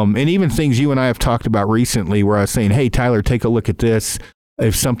 And even things you and I have talked about recently where I was saying, hey, Tyler, take a look at this.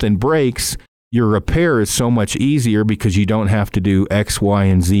 If something breaks, your repair is so much easier because you don't have to do X, Y,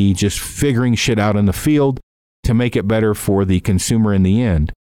 and Z, just figuring shit out in the field to make it better for the consumer in the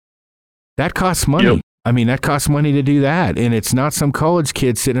end. That costs money. I mean, that costs money to do that. And it's not some college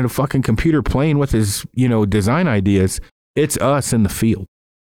kid sitting at a fucking computer playing with his, design ideas. It's us in the field.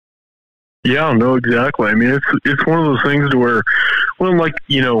 Yeah, no, exactly. I mean, it's one of those things to where, well, like,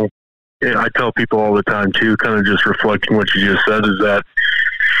 I tell people all the time too, kind of just reflecting what you just said, is that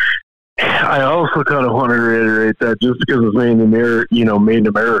I also kind of want to reiterate that just because it's made in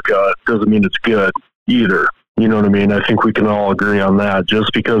America doesn't mean it's good either. You know what I mean? I think we can all agree on that.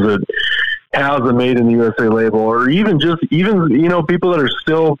 Just because it has a made in the USA label, or even people that are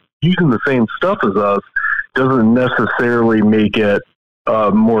still using the same stuff as us, doesn't necessarily make it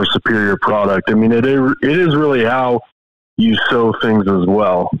a more superior product. I mean, it is really how you sew things as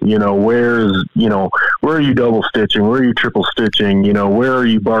well. Where are you double stitching? Where are you triple stitching? Where are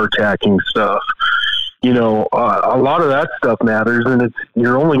you bar tacking stuff? A lot of that stuff matters, and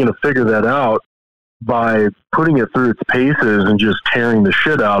you're only going to figure that out by putting it through its paces and just tearing the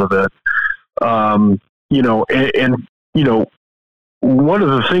shit out of it. One of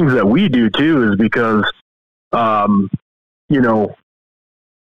the things that we do too is because,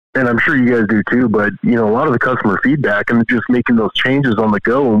 and I'm sure you guys do too, but a lot of the customer feedback and just making those changes on the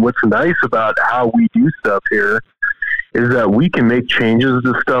go. And what's nice about how we do stuff here is that we can make changes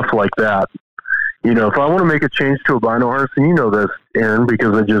to stuff like that. If I want to make a change to a vinyl harness, and this, Aaron,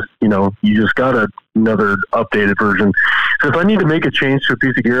 because you just got another updated version. So if I need to make a change to a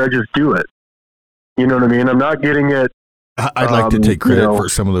piece of gear, I just do it. You know what I mean? I'm not getting it. I'd like to take credit for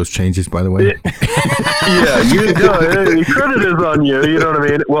some of those changes, by the way. Credit is on you. You know what I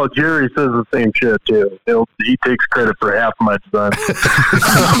mean? Well, Jerry says the same shit too. He takes credit for half my design.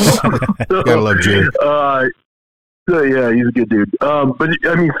 Gotta love Jerry. Yeah, he's a good dude. But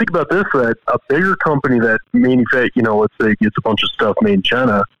I mean, think about this: that a bigger company that manufactures, let's say, gets a bunch of stuff made in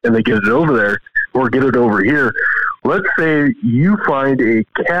China and they get it over there or get it over here. Let's say you find a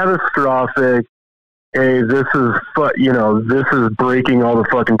catastrophic, hey, this is breaking all the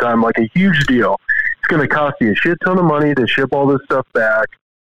fucking time, like a huge deal. It's going to cost you a shit ton of money to ship all this stuff back,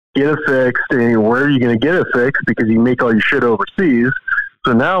 get it fixed, and where are you going to get it fixed? Because you make all your shit overseas.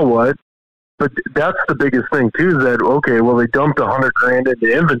 So now what? But that's the biggest thing too, is that, okay, well, they dumped $100,000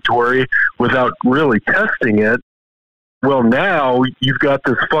 into inventory without really testing it. Well, now you've got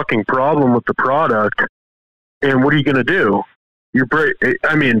this fucking problem with the product, and what are you going to do?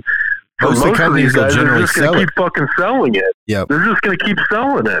 Most of these guys are just going to keep fucking selling it. Yep. They're just going to keep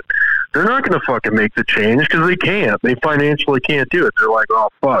selling it. They're not going to fucking make the change because they can't. They financially can't do it. They're like, oh,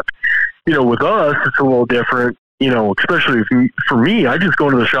 fuck. With us, it's a little different. Especially for me, I just go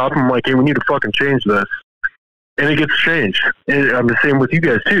into the shop and I'm like, hey, we need to fucking change this. And it gets changed. And I'm the same with you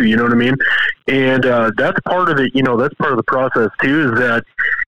guys too, you know what I mean? And that's part of it, that's part of the process too, is that,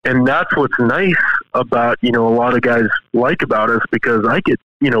 and that's what's nice about, a lot of guys like about us, because I get,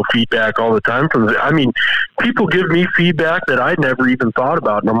 feedback all the time people give me feedback that I never even thought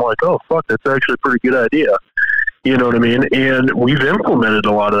about. And I'm like, oh, fuck, that's actually a pretty good idea. You know what I mean? And we've implemented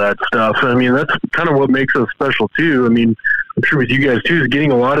a lot of that stuff. I mean, that's kind of what makes us special too. I mean, I'm sure with you guys too, is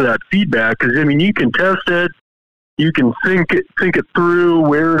getting a lot of that feedback. Because, you can test it, you can think it through,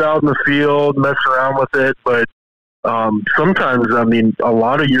 wear it out in the field, mess around with it. But sometimes, a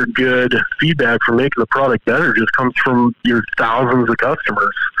lot of your good feedback for making the product better just comes from your thousands of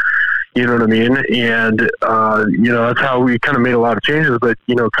customers. You know what I mean? And, that's how we kind of made a lot of changes. But,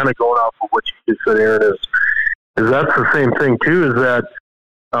 kind of going off of what you just said, Aaron, is that's the same thing too, is that,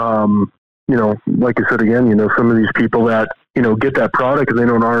 like I said again, some of these people that, get that product and they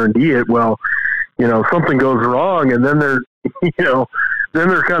don't R&D it, well, something goes wrong and then they're, then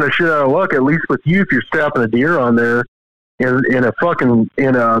they're kind of shit out of luck, at least with you, if you're strapping a deer on there and a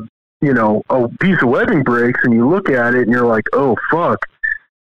piece of webbing breaks and you look at it and you're like, oh, fuck,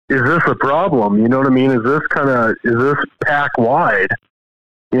 is this a problem? You know what I mean? Is this pack wide?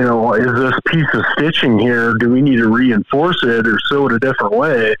 Is this piece of stitching here? Do we need to reinforce it or sew it a different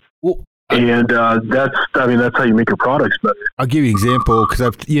way? Well, and that's how you make your products better. I'll give you an example, because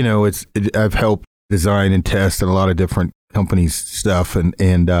I've helped design and test a lot of different companies' stuff,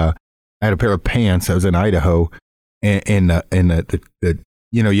 and I had a pair of pants. I was in Idaho, and the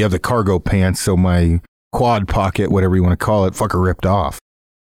you have the cargo pants, so my quad pocket, whatever you want to call it, fucker ripped off.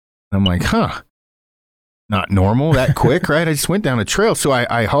 I'm like, huh. Not normal that quick, right? I just went down a trail. So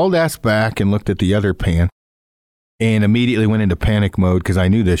I hauled ass back and looked at the other pants and immediately went into panic mode because I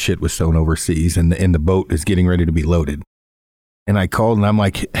knew this shit was sewn overseas and the boat is getting ready to be loaded. And I called and I'm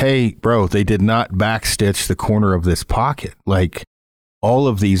like, hey, bro, they did not backstitch the corner of this pocket. Like, all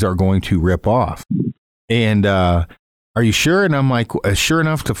of these are going to rip off. And are you sure? And I'm like, sure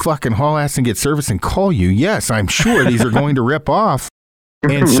enough to fucking haul ass and get service and call you. Yes, I'm sure these are going to rip off.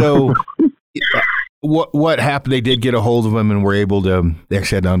 And so what happened? They did get a hold of them and were able to. They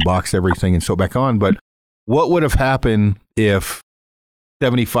actually had to unbox everything and sew it back on. But what would have happened if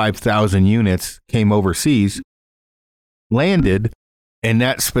 75,000 units came overseas, landed, and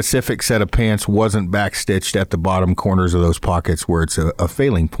that specific set of pants wasn't backstitched at the bottom corners of those pockets where it's a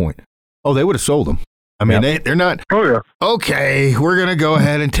failing point? Oh, they would have sold them. I mean, they're not. Oh yeah. Okay, we're gonna go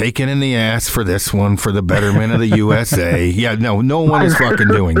ahead and take it in the ass for this one for the betterment of the USA. Yeah, no one is fucking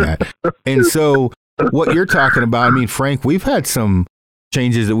doing that. And so, what you're talking about, I mean, Frank, we've had some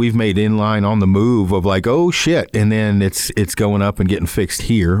changes that we've made inline on the move of like, oh shit, and then it's going up and getting fixed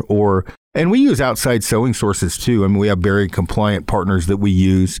here, and we use outside sewing sources too. I mean, we have very compliant partners that we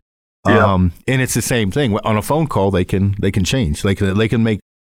use, and it's the same thing. On a phone call, they can change. They can make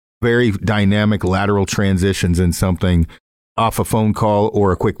very dynamic lateral transitions in something off a phone call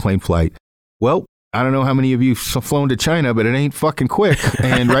or a quick plane flight. Well, I don't know how many of you have flown to China, but it ain't fucking quick.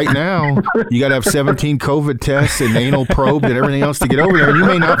 And right now, you got to have 17 COVID tests and anal probe and everything else to get over there, and you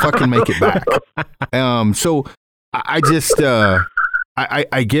may not fucking make it back. So I just,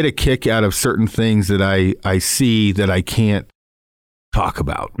 I get a kick out of certain things that I see that I can't talk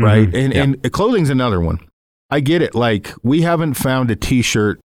about, right? Mm-hmm. And clothing's another one. I get it. Like, we haven't found a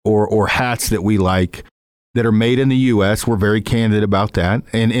T-shirt or hats that we like that are made in the U.S. We're very candid about that.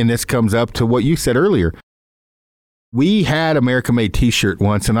 And this comes up to what you said earlier. We had American-made T-shirt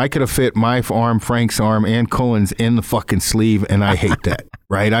once, and I could have fit my arm, Frank's arm, and Colin's in the fucking sleeve, and I hate that,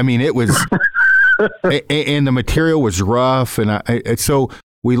 right? I mean, it was, and the material was rough, and so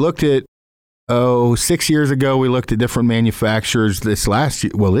we looked at, 6 years ago, we looked at different manufacturers. This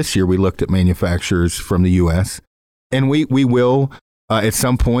year we looked at manufacturers from the U.S., and we will, at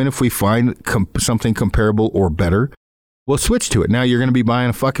some point, if we find something comparable or better, we'll switch to it. Now, you're going to be buying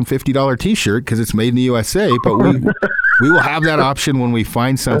a fucking $50 T-shirt because it's made in the USA, but we will have that option when we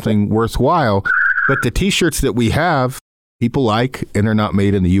find something worthwhile. But the T-shirts that we have, people like, and they're not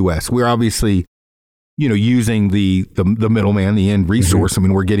made in the U.S. We're obviously, using the middleman, the end resource. Mm-hmm. I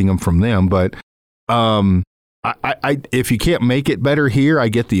mean, we're getting them from them. But if you can't make it better here, I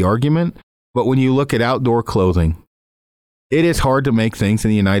get the argument. But when you look at outdoor clothing, it is hard to make things in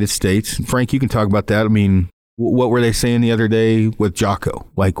the United States. Frank, you can talk about that. I mean, what were they saying the other day with Jocko?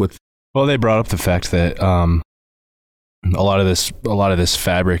 Well, they brought up the fact that a lot of this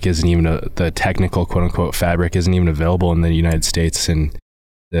fabric isn't even the technical quote unquote fabric isn't even available in the United States, and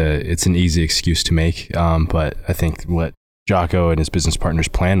it's an easy excuse to make. But I think what Jocko and his business partner's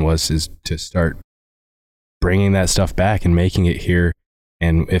plan is to start bringing that stuff back and making it here.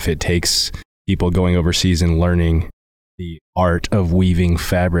 And if it takes people going overseas and learning the art of weaving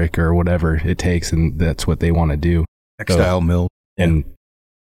fabric or whatever it takes, and that's what they want to do. Textile mill. And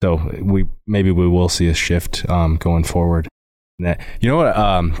so we will see a shift going forward. And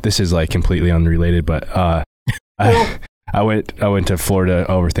what? This is like completely unrelated, but I went to Florida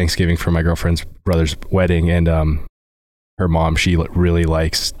over Thanksgiving for my girlfriend's brother's wedding, and her mom, she really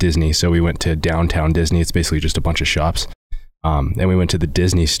likes Disney, so we went to downtown Disney. It's basically just a bunch of shops, and we went to the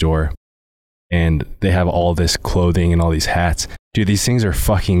Disney store. And they have all this clothing and all these hats. Dude, these things are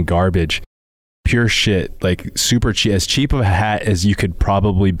fucking garbage. Pure shit. Like, super cheap. As cheap of a hat as you could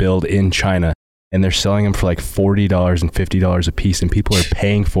probably build in China. And they're selling them for like $40 and $50 a piece. And people are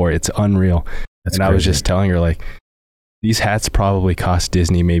paying for it. It's unreal. That's crazy. I was just telling her, like, these hats probably cost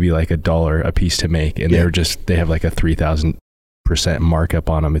Disney maybe like $1 a piece to make. And they have like a 3,000% markup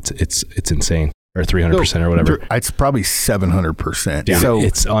on them. It's insane. Or 300% or whatever. It's probably 700%. Yeah, so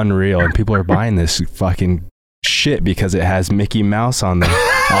it's unreal, and people are buying this fucking shit because it has Mickey Mouse on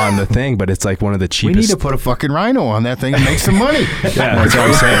the thing, but it's like one of the cheapest. We need to put a fucking rhino on that thing and make some money. Yeah, that's what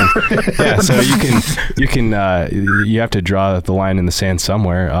I'm saying. Yeah, so you have to draw the line in the sand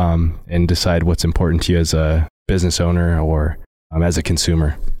somewhere, and decide what's important to you as a business owner or as a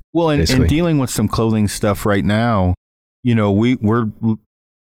consumer. Well, and dealing with some clothing stuff right now, we're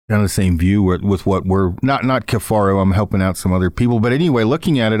kind of the same view with what we're not Kafaro. I'm helping out some other people, but anyway,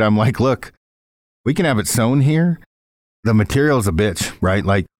 looking at it, I'm like, look, we can have it sewn here. The material's a bitch, right?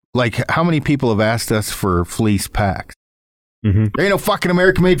 Like how many people have asked us for fleece packs? Mm-hmm. There ain't no fucking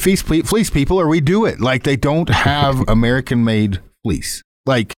American-made fleece people, or we do it. Like, they don't have American-made fleece.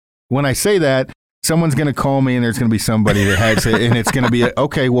 Like, when I say that, someone's going to call me, and there's going to be somebody that has it, and it's going to be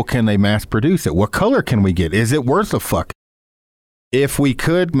okay. Well, can they mass produce it? What color can we get? Is it worth a fuck? If we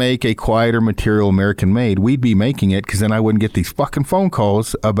could make a quieter material American-made, we'd be making it, because then I wouldn't get these fucking phone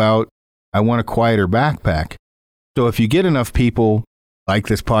calls about, I want a quieter backpack. So if you get enough people like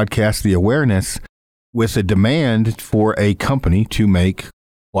this podcast, the awareness, with a demand for a company to make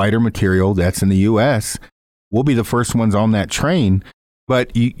quieter material that's in the U.S., we'll be the first ones on that train.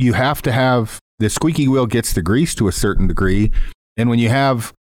 But you have to have the squeaky wheel gets the grease to a certain degree. And when you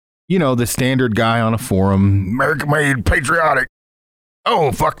have, the standard guy on a forum, American made, patriotic.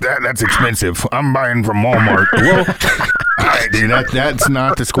 Oh, fuck that. That's expensive. I'm buying from Walmart. Well, all right, dude, that's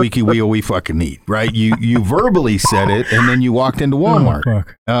not the squeaky wheel we fucking need, right? You verbally said it, and then you walked into Walmart.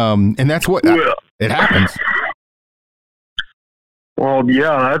 And that's what it happens. Well,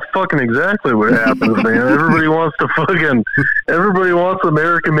 yeah, that's fucking exactly what happens, man. Everybody wants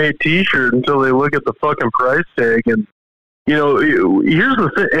American-made T-shirt until they look at the fucking price tag. And, here's the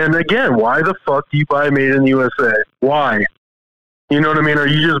thing. And again, why the fuck do you buy Made in the USA? Why? You know what I mean? Are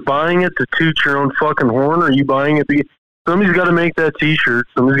you just buying it to toot your own fucking horn? Or are you buying it because somebody's got to make that T-shirt?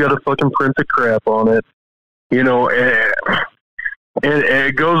 Somebody's got to fucking print the crap on it. And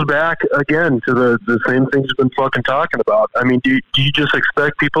it goes back, again, to the same things we've been fucking talking about. I mean, do you just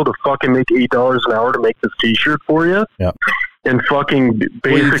expect people to fucking make $8 an hour to make this T-shirt for you? Yeah. And fucking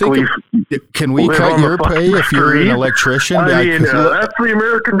basically... Can we cut your pay if you're an electrician? I mean, that's the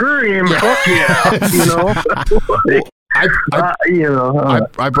American dream. Fuck yeah.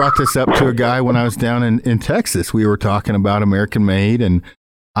 I brought this up to a guy when I was down in Texas. We were talking about American made, and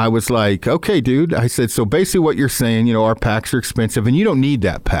I was like, okay, dude. I said, so basically what you're saying, our packs are expensive, and you don't need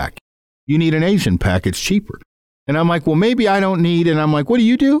that pack. You need an Asian pack. It's cheaper. And I'm like, well, maybe I don't need, and I'm like, what do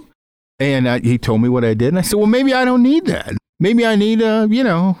you do? And he told me what I did, and I said, well, maybe I don't need that. Maybe I need,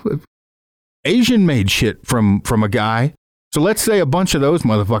 Asian made shit from a guy. So let's say a bunch of those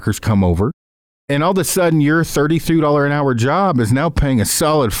motherfuckers come over, and all of a sudden your $33 an hour job is now paying a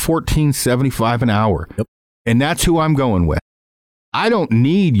solid $14.75 an hour. Yep. And that's who I'm going with. I don't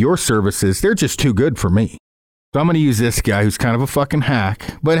need your services. They're just too good for me. So I'm going to use this guy who's kind of a fucking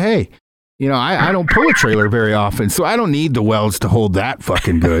hack. But hey, I don't pull a trailer very often, so I don't need the welds to hold that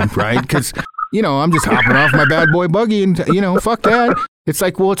fucking good, right? Because, I'm just hopping off my bad boy buggy and, fuck that. It's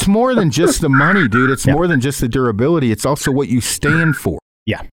like, well, it's more than just the money, dude. It's more than just the durability. It's also what you stand for.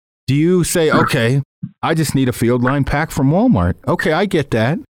 Yeah. Do you say, okay, I just need a field line pack from Walmart? Okay, I get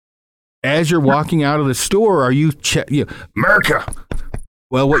that. As you're walking out of the store, are you America?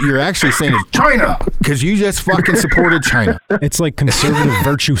 Well, what you're actually saying is China, because you just fucking supported China. It's like conservative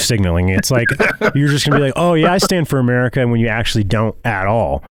virtue signaling. It's like you're just going to be like, oh, yeah, I stand for America, and when you actually don't at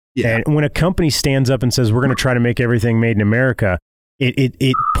all. Yeah. And when a company stands up and says, we're going to try to make everything made in America,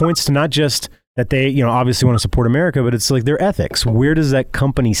 it points to not just that they, obviously want to support America, but it's like their ethics. Where does that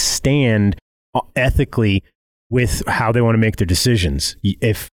company stand ethically with how they want to make their decisions?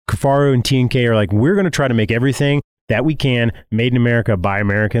 If Kifaru and TNK are like, we're going to try to make everything that we can made in America by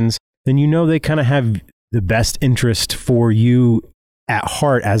Americans, then they kind of have the best interest for you at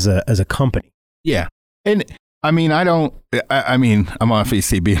heart as a company. Yeah. And I mean, I'm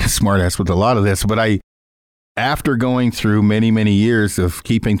obviously being a smartass with a lot of this, but after going through many, many years of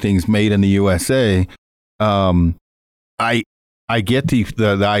keeping things made in the USA, I get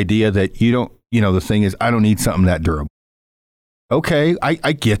the idea that you don't, the thing is, I don't need something that durable. Okay,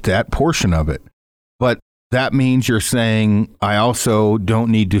 I get that portion of it. But that means you're saying I also don't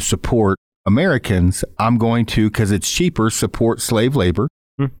need to support Americans. I'm going to, because it's cheaper, support slave labor.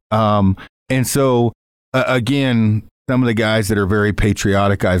 And so, again, some of the guys that are very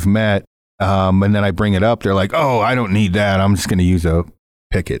patriotic I've met, and then I bring it up, they're like, oh, I don't need that. I'm just going to use a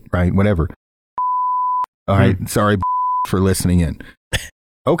picket, right? Whatever. All right, sorry for listening in.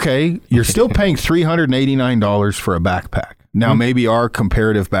 Okay, you're still paying $389 for a backpack. Now, maybe our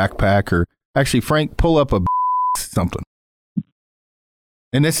comparative backpack, or actually, Frank, pull up a something.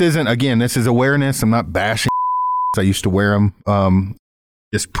 And this is awareness. I'm not bashing. I used to wear them.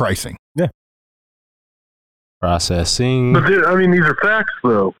 Just pricing. Yeah. Processing. But these are facts,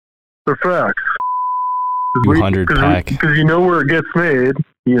 though. They're facts. 200 pack. Because where it gets made,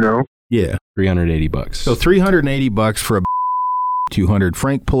 Yeah. $380. So $380 for a 200.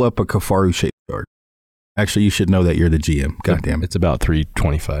 Frank, pull up a Kifaru shaped guard. Actually, you should know that you're the GM. God damn it. It's about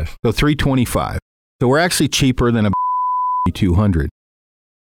 $325. So $325. So we're actually cheaper than a 200.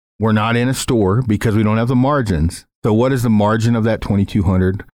 We're not in a store because we don't have the margins. So what is the margin of that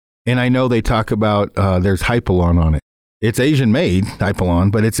 2200? And I know they talk about there's Hypalon on it. It's Asian made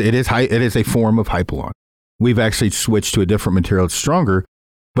Hypalon, but it is a form of Hypalon. We've actually switched to a different material. It's stronger.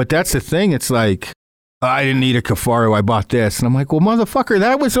 But that's the thing. It's like, I didn't need a Kifaru. I bought this. And I'm like, well, motherfucker,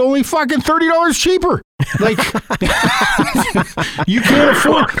 that was only fucking $30 cheaper. Like, you can't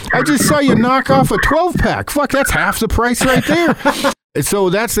afford. I just saw you knock off a 12-pack. Fuck, that's half the price right there. So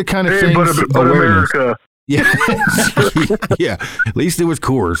that's the kind of thing. But America. Yeah. Yeah. At least it was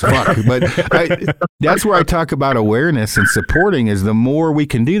Coors. Fuck. But that's where I talk about awareness and supporting is the more we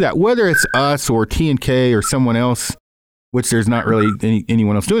can do that, whether it's us or TNK or someone else, which there's not really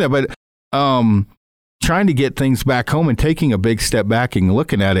anyone else doing that. But trying to get things back home and taking a big step back and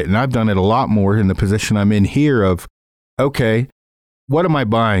looking at it. And I've done it a lot more in the position I'm in here of, okay, what am I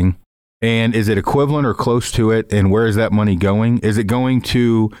buying? And is it equivalent or close to it? And where is that money going? Is it going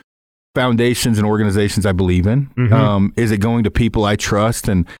to foundations and organizations I believe in? Mm-hmm. Is it going to people I trust?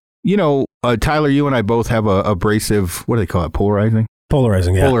 And, you know, Tyler, you and I both have a abrasive, what do they call it? Polarizing?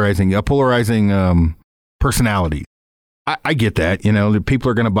 Polarizing, yeah. Polarizing personality. I get that. You know,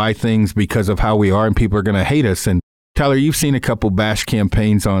 people are going to buy things because of how we are, and people are going to hate us. And Tyler, you've seen a couple bash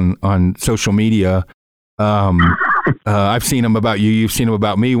campaigns on social media. I've seen them about you. You've seen them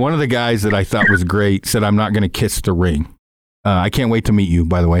about me. One of the guys that I thought was great said, "I'm not going to kiss the ring." I can't wait to meet you,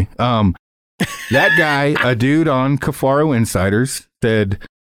 by the way. That guy, a dude on Kifaru Insiders, said,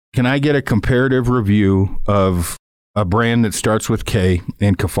 "Can I get a comparative review of a brand that starts with K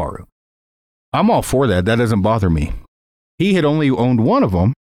and Kifaru?" I'm all for that. That doesn't bother me. He had only owned one of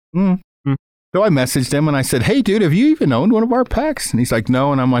them. So I messaged him and I said, "Hey, dude, have you even owned one of our packs?" And he's like,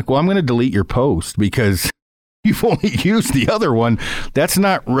 "No." And I'm like, "Well, I'm going to delete your post because you've only used the other one. That's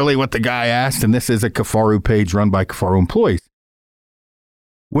not really what the guy asked. And this is a Kifaru page run by Kifaru employees."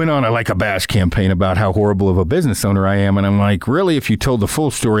 Went on a bash campaign about how horrible of a business owner I am. And I'm like, really, if you told the full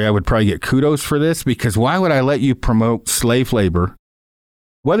story, I would probably get kudos for this, because why would I let you promote slave labor?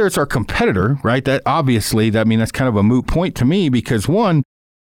 Whether it's our competitor, right? That obviously, that's kind of a moot point to me, because one,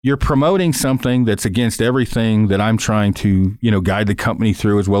 you're promoting something that's against everything that I'm trying to, guide the company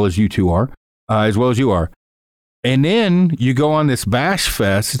through, as well as you two are, as well as you are. And then you go on this bash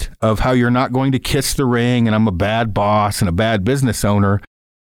fest of how you're not going to kiss the ring and I'm a bad boss and a bad business owner,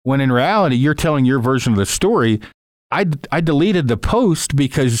 when in reality, you're telling your version of the story. I deleted the post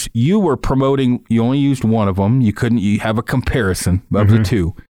because you were promoting, you only used one of them. You have a comparison of the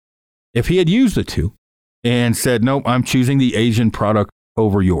two. If he had used the two and said, "Nope, I'm choosing the Asian product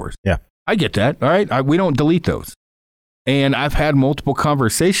over yours." Yeah. I get that. All right. We don't delete those. And I've had multiple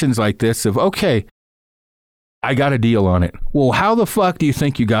conversations like this of, okay, I got a deal on it. Well, how the fuck do you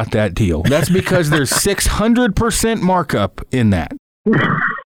think you got that deal? That's because there's 600% markup in that.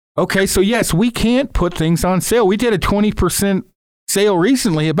 Okay, so yes, we can't put things on sale. We did a 20% sale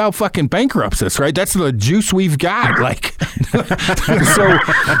recently, about fucking bankrupts us, right? That's the juice we've got.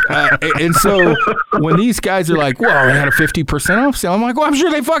 So when these guys are like, "Well, they had a 50% off sale," I'm like, "Well, I'm sure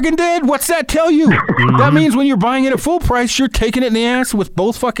they fucking did. What's that tell you?" That means when you're buying it at full price, you're taking it in the ass with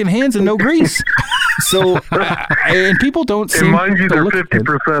both fucking hands and no grease. So, and people don't seem and mind you, to their look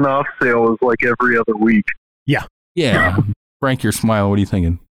 50% off sale is like every other week. Yeah. Yeah. Frank, you're smiling. What are you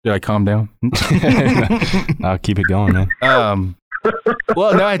thinking? Did I calm down? I'll keep it going, man.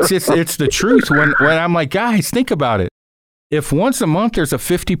 Well, no, it's the truth. When I'm like, guys, think about it. If once a month there's a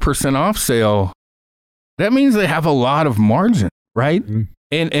 50% off sale, that means they have a lot of margin, right?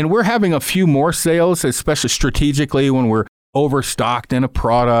 Mm-hmm. And we're having a few more sales, especially strategically when we're overstocked in a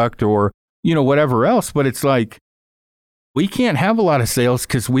product or, whatever else. But it's like, we can't have a lot of sales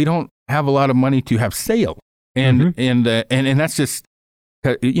because we don't have a lot of money to have sale. And that's just,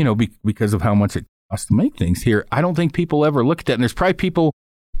 because of how much it costs to make things here. I don't think people ever look at that. And there's probably people,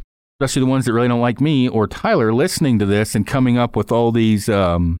 especially the ones that really don't like me or Tyler, listening to this and coming up with all these,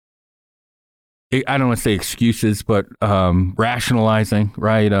 I don't want to say excuses, but rationalizing,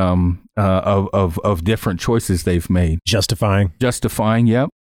 right, of different choices they've made. Justifying, yep.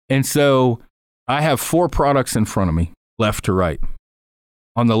 And so I have 4 products in front of me, left to right.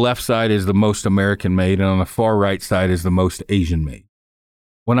 On the left side is the most American made, and on the far right side is the most Asian made.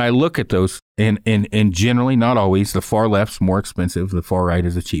 When I look at those, and generally, not always, the far left's more expensive, the far right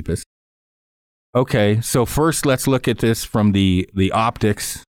is the cheapest. Okay, so first let's look at this from the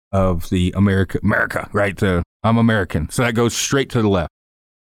optics of the America, right? I'm American, so that goes straight to the left.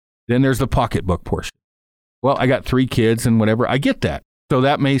 Then there's the pocketbook portion. Well, I got 3 kids and whatever, I get that. So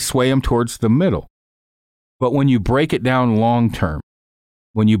that may sway them towards the middle. But when you break it down long term,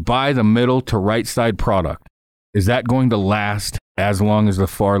 when you buy the middle to right side product, is that going to last as long as the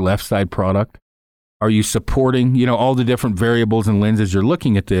far left side product? Are you supporting, all the different variables and lenses you're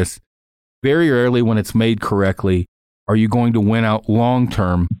looking at this? Very rarely, when it's made correctly, are you going to win out long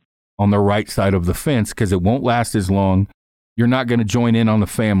term on the right side of the fence, because it won't last as long. You're not going to join in on the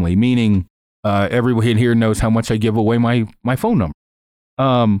family, meaning everybody here knows how much I give away my phone number.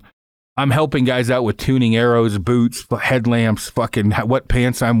 I'm helping guys out with tuning arrows, boots, headlamps, fucking what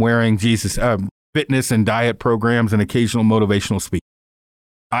pants I'm wearing, Jesus, fitness and diet programs, and occasional motivational speech.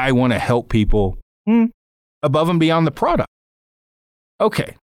 I want to help people above and beyond the product.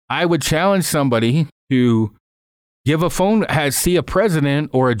 Okay, I would challenge somebody to give a phone, see a president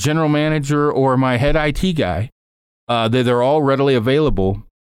or a general manager or my head IT guy, that they're all readily available.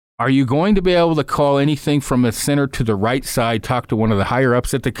 Are you going to be able to call anything from the center to the right side, talk to one of the higher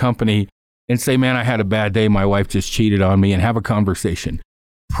ups at the company, and say, man, I had a bad day. My wife just cheated on me, and have a conversation?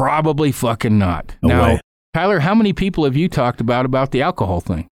 Probably fucking not. No now, way. Tyler, how many people have you talked about the alcohol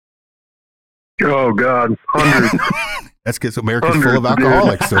thing? Oh God, hundreds. That's because America's full of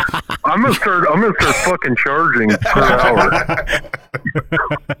alcoholics. So. I'm gonna start fucking charging per hour.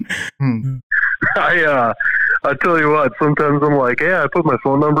 I tell you what, sometimes I'm like, yeah, I put my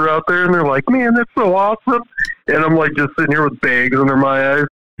phone number out there, and they're like, man, that's so awesome. And I'm like just sitting here with bags under my eyes.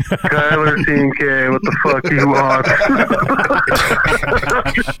 Tyler TNK, what the fuck do you want?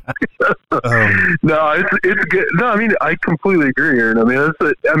 No, it's good. No, I mean, I completely agree, Aaron. I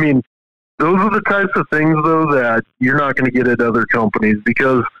mean, those are the types of things, though, that you're not going to get at other companies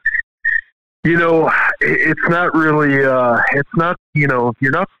because, you know, it's not really, it's not, you know,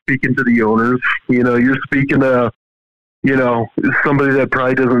 you're not speaking to the owners. You know, you're speaking to, you know, somebody that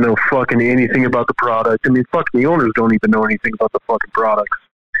probably doesn't know fucking anything about the product. I mean, fucking the owners don't even know anything about the fucking products.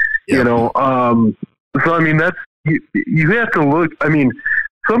 Yeah. You know, so I mean, that's you have to look. I mean,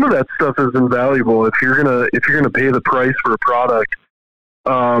 some of that stuff is invaluable if you're gonna pay the price for a product.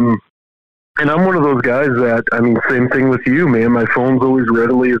 And I'm one of those guys that, I mean, same thing with you, man. My phone's always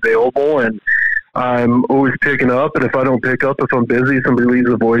readily available, and I'm always picking up. And if I don't pick up, if I'm busy, somebody leaves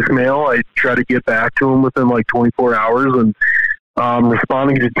a voicemail, I try to get back to them within like 24 hours and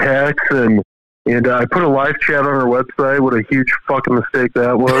responding to texts. And I put a live chat on our website. What a huge fucking mistake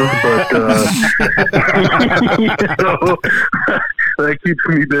that was. But, you know, that keeps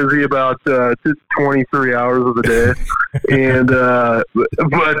me busy about 23 hours of the day. And, no,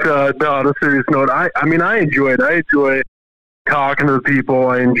 on a serious note, I mean, I enjoy it. I enjoy talking to the people.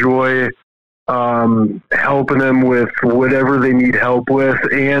 I enjoy helping them with whatever they need help with.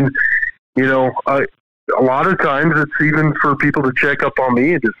 And, you know, a lot of times it's even for people to check up on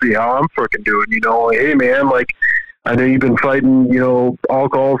me and to see how I'm fucking doing, you know, like, hey man, like, I know you've been fighting, you know,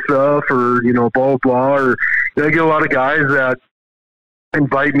 alcohol stuff or, you know, blah, blah, or I get a lot of guys that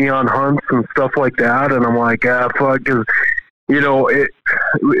invite me on hunts and stuff like that. And I'm like, fuck, cause you know,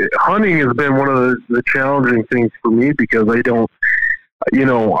 hunting has been one of the challenging things for me because I don't, you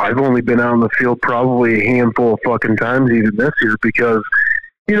know, I've only been out in the field probably a handful of fucking times even this year because,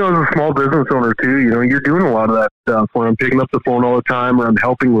 you know, as a small business owner too, you know, you're doing a lot of that stuff when I'm picking up the phone all the time or I'm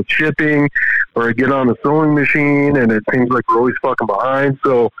helping with shipping or I get on a sewing machine and it seems like we're always fucking behind.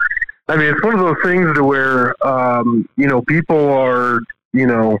 So, I mean, it's one of those things to where, you know, people are, you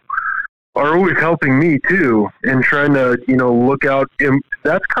know, are always helping me too and trying to, you know, look out. And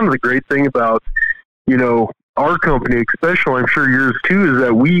that's kind of the great thing about, you know, our company, especially, I'm sure yours too, is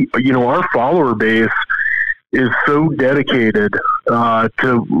that we, you know, our follower base is so dedicated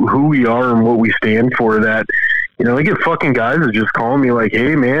to who we are and what we stand for that, you know, I get fucking guys that just call me like,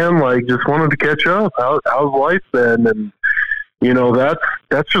 hey man, like just wanted to catch up. How's life been? And, you know, that's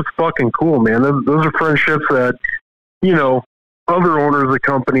just fucking cool, man. Those are friendships that, you know, other owners of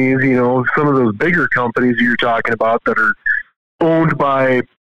companies, you know, some of those bigger companies you're talking about that are owned by,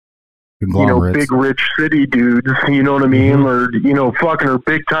 you know, big rich city dudes, you know what I mean? Mm-hmm. Or, you know, fucking are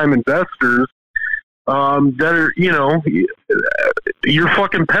big time investors. That are, you know, you're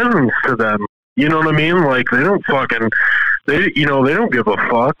fucking peasants to them. You know what I mean? Like, they don't give a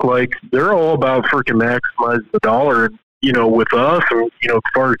fuck. Like, they're all about freaking maximizing the dollar. And, you know, with us and, you know,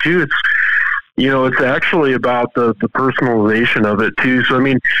 far too, it's, you know, it's actually about the personalization of it too. So, I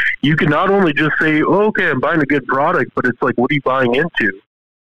mean, you can not only just say, oh, okay, I'm buying a good product, but it's like, what are you buying into?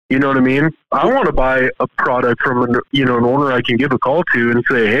 You know what I mean? I want to buy a product from an owner I can give a call to and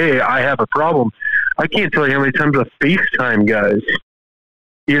say, hey, I have a problem. I can't tell you how many times I FaceTime guys,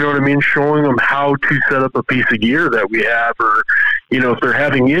 you know what I mean, showing them how to set up a piece of gear that we have, or, you know, if they're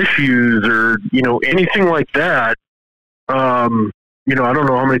having issues or, you know, anything like that. You know, I don't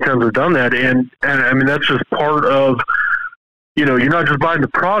know how many times I've done that. And I mean, that's just part of, you know, you're not just buying the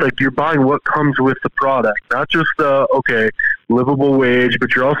product, you're buying what comes with the product, not just, livable wage,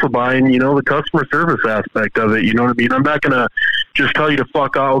 but you're also buying, you know, the customer service aspect of it. You know what I mean? I'm not going to just tell you to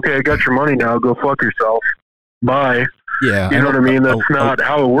fuck off. Okay, I got your money now. Go fuck yourself. Bye. Yeah. You know what I mean? That's not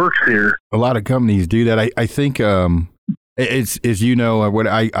how it works here. A lot of companies do that. I think, it's, as you know, what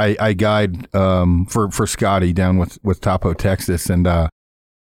I guide, for Scotty down with Topo, Texas. And,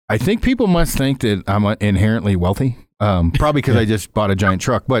 I think people must think that I'm inherently wealthy. Probably because I just bought a giant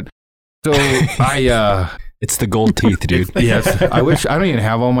truck, but so It's the gold teeth, dude. Yes. I don't even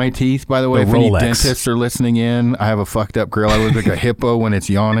have all my teeth, by the way. The If any Rolex. dentists are listening in, I have a fucked up grill. I look like a hippo when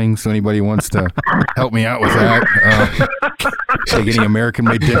it's yawning, so anybody wants to help me out with that. Take any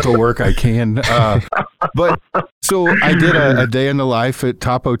American-made dental work I can. But so I did a day in the life at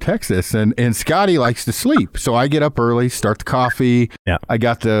Topo, Texas, and Scotty likes to sleep. So I get up early, start the coffee. Yeah. I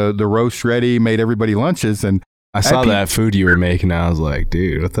got the roast ready, made everybody lunches, and I saw that food you were making. I was like,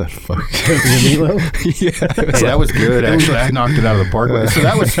 dude, what the fuck? Yeah, that was good. Actually, I knocked it out of the park. So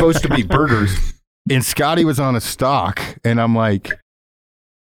that was supposed to be burgers, and Scotty was on a stock, and I'm like,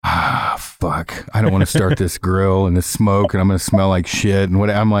 fuck, I don't want to start this grill and the smoke, and I'm going to smell like shit.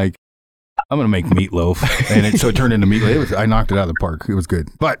 And I'm like, I'm going to make meatloaf, and so it turned into meatloaf. I knocked it out of the park. It was good,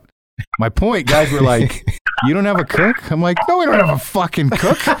 but my point, guys were like, you don't have a cook? I'm like, no, we don't have a fucking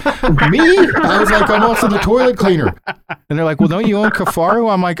cook. Me? I was like, I'm also the toilet cleaner. And they're like, well, don't you own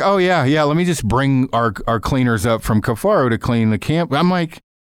Kifaru? I'm like, oh, yeah. Let me just bring our cleaners up from Kifaru to clean the camp. I'm like,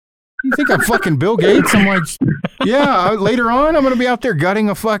 you think I'm fucking Bill Gates? I'm like, yeah, later on, I'm going to be out there gutting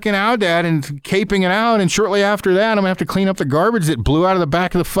a fucking Aoudad and caping it out. And shortly after that, I'm going to have to clean up the garbage that blew out of the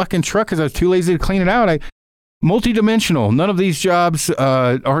back of the fucking truck because I was too lazy to clean it out. Multidimensional. None of these jobs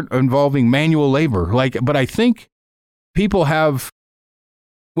aren't involving manual labor. But I think people have,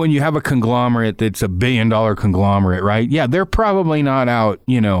 when you have a conglomerate that's $1 billion conglomerate, right? Yeah, they're probably not out,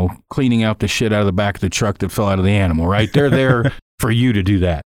 cleaning out the shit out of the back of the truck that fell out of the animal, right? They're there for you to do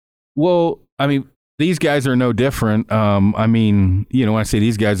that. Well, I mean, these guys are no different. When I say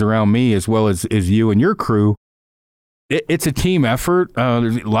these guys around me as well as you and your crew, it's a team effort.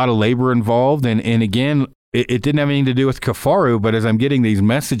 There's a lot of labor involved, and again. It didn't have anything to do with Kifaru, but as I'm getting these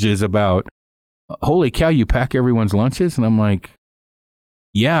messages about, holy cow, you pack everyone's lunches? And I'm like,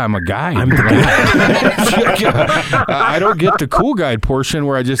 yeah, I'm a guide. I'm the guide. I don't get the cool guide portion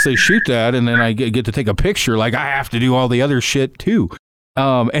where I just say, shoot that, and then I get to take a picture. Like, I have to do all the other shit, too.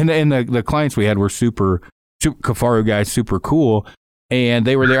 And the clients we had were super Kifaru guys, super cool. And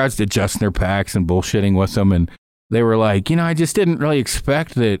they were there. I was adjusting their packs and bullshitting with them. And they were like, I just didn't really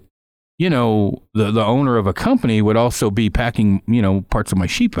expect that, the owner of a company would also be packing, parts of my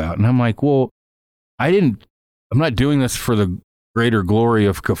sheep out. And I'm like, well, I'm not doing this for the greater glory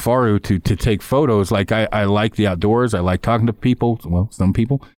of Kifaru to take photos. Like I like the outdoors. I like talking to people. Well, some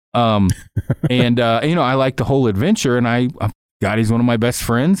people. I like the whole adventure, and Scotty's one of my best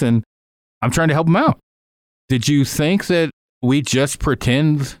friends, and I'm trying to help him out. Did you think that we just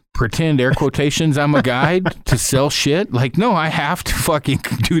pretend air quotations I'm a guide to sell shit? Like, no, I have to fucking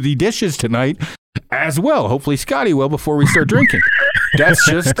do the dishes tonight as well. Hopefully Scotty will before we start drinking. That's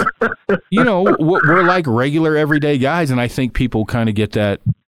just, we're like regular everyday guys, and I think people kind of get that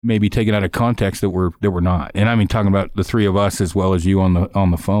maybe taken out of context that we're not. And I mean, talking about the three of us as well as you on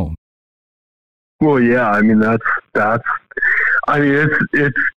the phone. Well, yeah, I mean, that's not who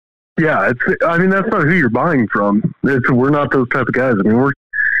you're buying from. We're not those type of guys. I mean, we're,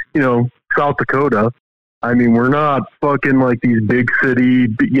 South Dakota. I mean, we're not fucking like these big city,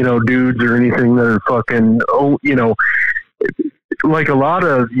 dudes or anything that are fucking, like a lot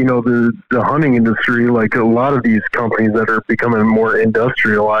of, the hunting industry, like a lot of these companies that are becoming more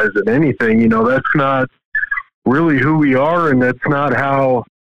industrialized than anything, that's not really who we are. And that's not how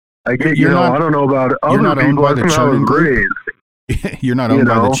I get, I don't know about other people. That's not how I was raised. You're not owned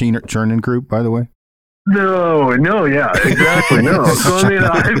by the Chernin Group, by the way? No, yeah, exactly, no. So, I mean,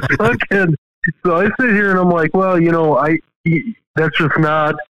 I sit here and I'm like, well, that's just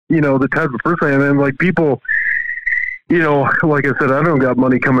not, the type of person I am. And like people, like I said, I don't got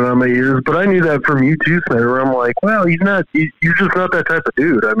money coming out of my ears, but I knew that from you too, Snyder, where I'm like, well, you're just not that type of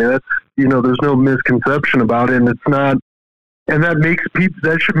dude. I mean, that's, there's no misconception about it, and it's not, and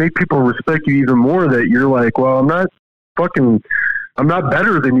that should make people respect you even more, that you're like, well, I'm not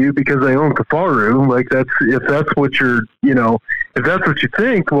better than you because I own Kifaru. Like, if that's what you're, if that's what you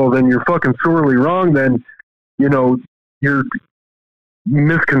think, well, then you're fucking sorely wrong. Then, your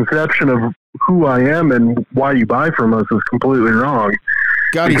misconception of who I am and why you buy from us is completely wrong.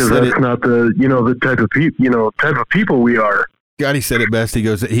 Because that's not the, the type of people we are. Gotti said it best. He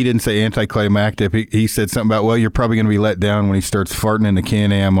goes, he didn't say anticlimactic. He said something about, well, you're probably going to be let down when he starts farting in the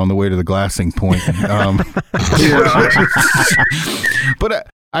Can-Am on the way to the glassing point. But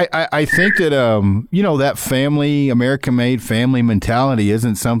I think that, that American-made family mentality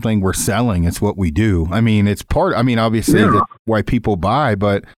isn't something we're selling. It's what we do. I mean, it's obviously that's why people buy,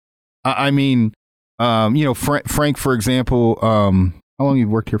 but Frank, for example, how long have you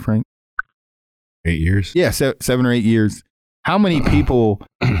worked here, Frank? 8 years. Yeah, 7 or 8 years. How many people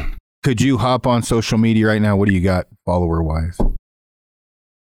could you hop on social media right now? What do you got follower-wise?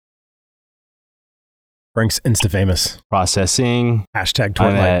 Frank's insta-famous. Processing. Hashtag I'm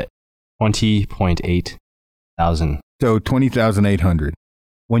Tortlight. at 20.8 thousand. So 20,800.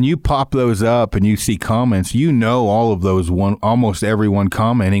 When you pop those up and you see comments, you know all of those, almost everyone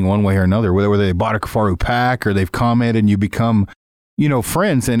commenting one way or another, whether they bought a Kafaru pack or they've commented, and you become,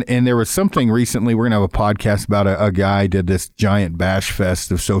 friends. And there was something recently, we're going to have a podcast about a guy did this giant bash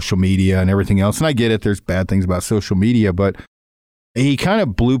fest of social media and everything else. And I get it, there's bad things about social media, but he kind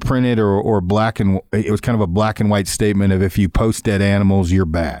of blueprinted it was kind of a black and white statement of if you post dead animals, you're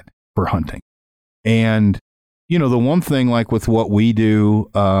bad for hunting. And the one thing, like with what we do,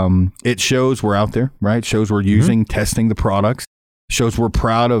 it shows we're out there, right? It shows we're using, testing the products. Shows we're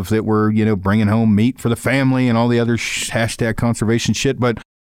proud of that we're, bringing home meat for the family and all the other hashtag conservation shit. But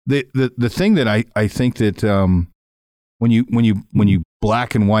the thing that I think that when you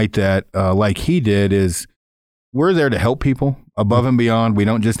black and white that like he did is we're there to help people above and beyond. We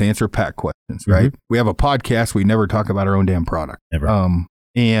don't just answer pack questions, right? We have a podcast. We never talk about our own damn product. Never.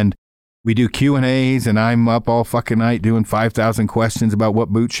 And we do Q&As, and I'm up all fucking night doing 5,000 questions about what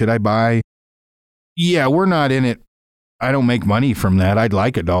boots should I buy. Yeah, we're not in it. I don't make money from that. I'd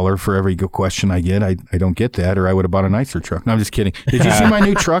like $1 for every good question I get. I don't get that, or I would have bought a nicer truck. No, I'm just kidding. Did you see my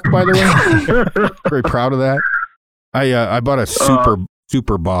new truck, by the way? Very proud of that. I bought a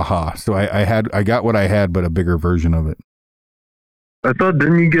super Baja, so I got what I had, but a bigger version of it. I thought,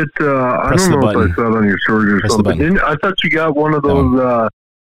 didn't you get? I don't know if I saw it on your story or something. I thought you got one of those.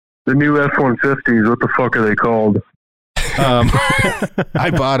 The new F-150s, what the fuck are they called? I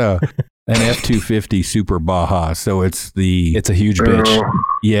bought an F-250 Super Baja, so it's a huge bitch.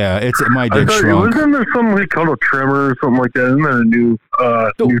 Yeah, it's my dick shrunk. Wasn't there something called a trimmer or something like that? Isn't that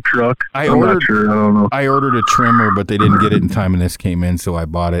a new truck? I'm not sure. I don't know. I ordered a trimmer, but they didn't get it in time, and this came in, so I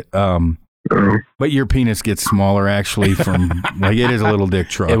bought it. But your penis gets smaller, actually, from it is a little dick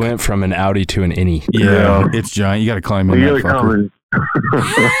truck. It went from an Audi to an innie. Yeah, it's giant. You got to climb in that fucker.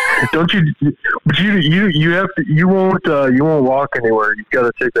 Don't you? But you have to. You won't walk anywhere. You've got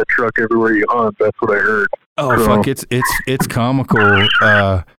to take that truck everywhere you hunt. That's what I heard. Oh fuck! It's comical.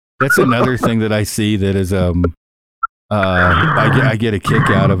 That's another thing that I see that is I get a kick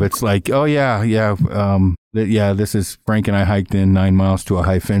out of. It's like, oh yeah. This is Frank and I hiked in 9 miles to a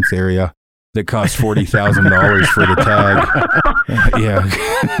high fence area that cost $40,000 for the tag. Yeah.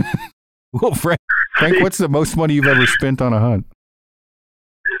 Well, Frank, what's the most money you've ever spent on a hunt?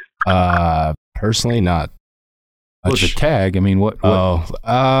 Personally, not. Well, the tag. I mean, what? Oh,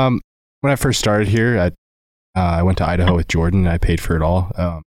 when I first started here, I went to Idaho with Jordan. And I paid for it all.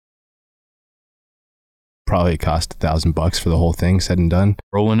 Probably cost $1,000 for the whole thing, said and done.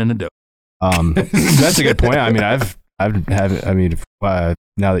 Rolling in the dough. That's a good point. I mean,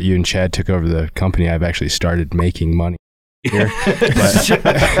 now that you and Chad took over the company, I've actually started making money here. Frank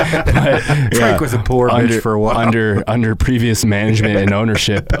was a poor bitch for a while. Under previous management and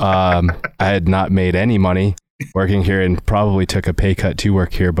ownership, I had not made any money working here, and probably took a pay cut to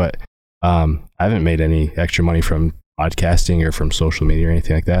work here. But I haven't made any extra money from podcasting or from social media or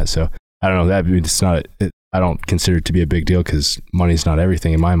anything like that. So I don't know. It's not. I don't consider it to be a big deal because money's not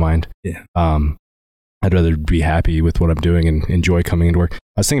everything in my mind. Yeah. I'd rather be happy with what I'm doing and enjoy coming into work. I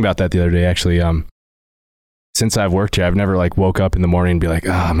was thinking about that the other day, actually. Since I've worked here, I've never woke up in the morning and be like,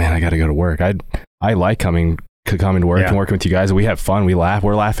 oh man, I got to go to work. I like coming to work and working with you guys. We have fun. We laugh.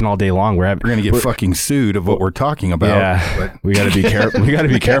 We're laughing all day long. We're going to get fucking sued of what we're talking about. Yeah. But we got to be careful. We got to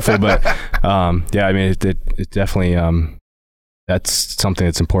be careful. But yeah, I mean, it definitely, that's something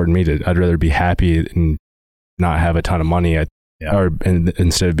that's important to me. I'd rather be happy and not have a ton of money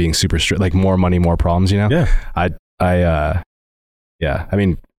instead of being super strict, like more money, more problems, Yeah. I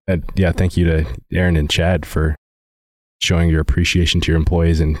mean, thank you to Aaron and Chad for showing your appreciation to your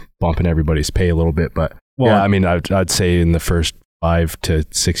employees and bumping everybody's pay a little bit. But I mean, I'd say in the first 5 to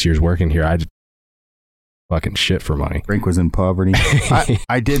 6 years working here, I'd fucking shit for money. Frank was in poverty.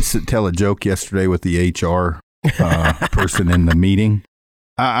 I did tell a joke yesterday with the HR person in the meeting.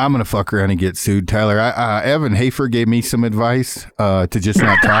 I'm going to fuck around and get sued, Tyler. Evan Hafer gave me some advice to just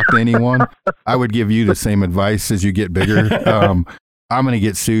not talk to anyone. I would give you the same advice as you get bigger. I'm going to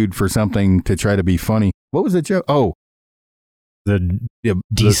get sued for something to try to be funny. What was the joke? Oh. The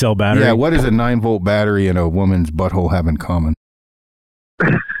D-cell battery? Yeah, what does a 9-volt battery and a woman's butthole have in common?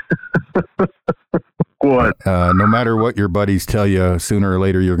 What? No matter what your buddies tell you, sooner or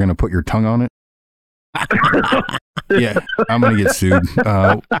later you're going to put your tongue on it. Yeah, I'm gonna get sued.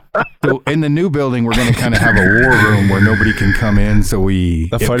 So in the new building, we're gonna kind of have a war room where nobody can come in. So the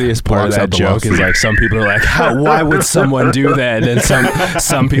funniest part of that joke is like some people are like, why would someone do that? And then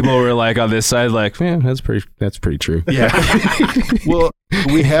some people were like on this side, like, yeah, that's pretty true. Yeah. Well,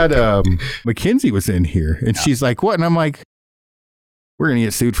 we had Mackenzie was in here, and she's like, "What?" And I'm like, "We're gonna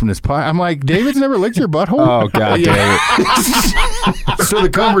get sued from this pie." I'm like, "David's never licked your butthole." Oh God, damn it! So the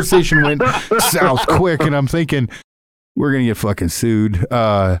conversation went south quick, and I'm thinking, we're gonna get fucking sued.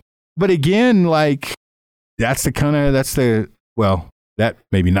 But again, like that's the company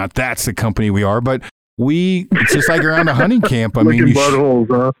we are, but it's just like around a hunting camp. I mean, buttholes,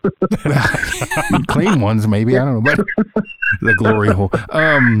 huh? Clean ones, maybe. I don't know, but the glory hole.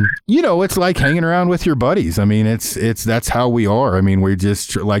 It's like hanging around with your buddies. I mean, that's how we are. I mean, we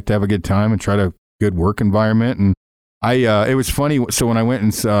just like to have a good time and try to good work environment. And it was funny. So when I went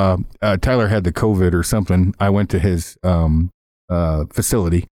and saw Tyler had the COVID or something, I went to his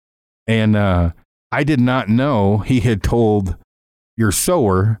facility, and I did not know he had told your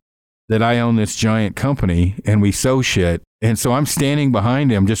sower that I own this giant company and we sow shit. And so I'm standing behind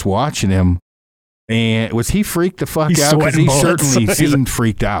him, just watching him. And was he freaked the fuck out? Because he certainly seemed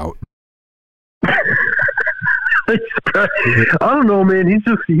freaked out. I don't know, man. He's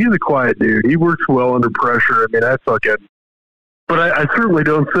a quiet dude. He works well under pressure. I mean, but I certainly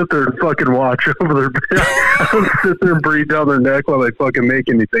don't sit there and fucking watch over their I don't sit there and breathe down their neck while they fucking make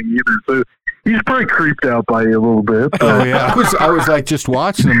anything either. So he's probably creeped out by you a little bit. But. Oh yeah, I was like just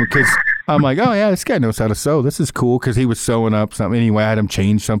watching him because I'm like, oh yeah, this guy knows how to sew. This is cool because he was sewing up something. Anyway, I had him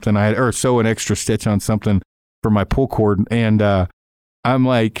change something. Or sew an extra stitch on something for my pull cord, and I'm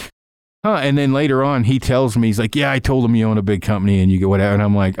like, huh. And then later on, he tells me, he's like, yeah, I told him you own a big company and you get whatever. And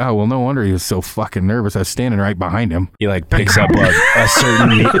I'm like, oh well, no wonder he was so fucking nervous. I was standing right behind him. He like picks up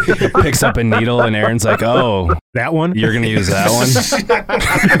picks up a needle, and Aaron's like, oh, that one? You're gonna use that one?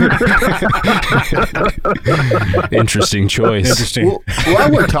 Interesting choice. Interesting. Well,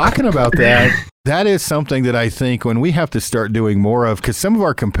 while we're talking about that is something that I think when we have to start doing more of, because some of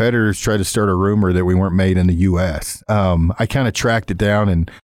our competitors try to start a rumor that we weren't made in the U.S. I kind of tracked it down,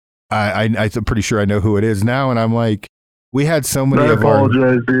 and I'm pretty sure I know who it is now, and I'm like, we had so many of our... I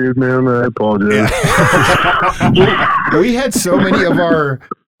apologize, dude, man. I apologize. Yeah. we had so many of our...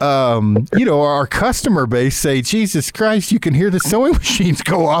 our customer base say, Jesus Christ, you can hear the sewing machines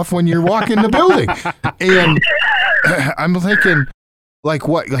go off when you're walking the building. And I'm thinking,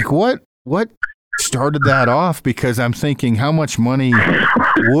 what started that off? Because I'm thinking, how much money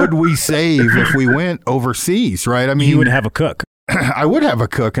would we save if we went overseas, right? I mean, you would have a cook. I would have a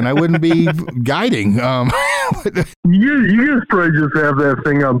cook, and I wouldn't be guiding. You guys probably just have that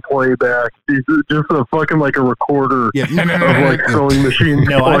thing on playback. Just a fucking like a recorder of like sewing machines.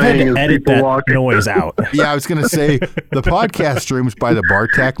 No, I've had to edit that noise out. Yeah, I was going to say the podcast room's by the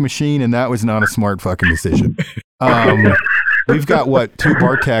Bartak machine, and that was not a smart fucking decision. We've got 2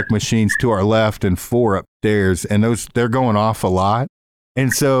 Bartak machines to our left and 4 upstairs, and they're going off a lot.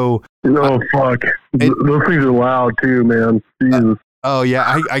 And so, fuck, those things are loud too, man. Jesus. Oh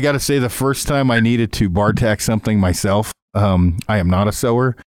yeah, I got to say, the first time I needed to Bartak something myself, I am not a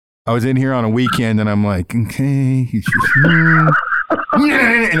sewer. I was in here on a weekend, and I'm like, okay,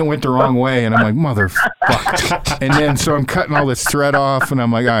 and it went the wrong way, and I'm like, motherfucker. And then so I'm cutting all this thread off, and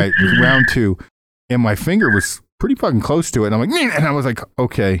I'm like, all right, round 2, and my finger was pretty fucking close to it, and I'm like, and I was like,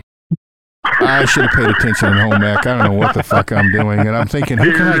 okay. I should have paid attention in home ec. I don't know what the fuck I'm doing. And I'm thinking,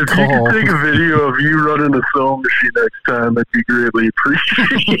 who can I call? If you could take a video of you running a sewing machine next time, that'd be greatly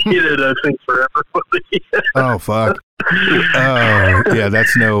appreciated, I think, for everybody. Oh, fuck. Yeah,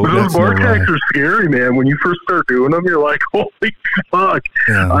 that's no... Those Bartaks are scary, man. When you first start doing them, you're like, holy fuck.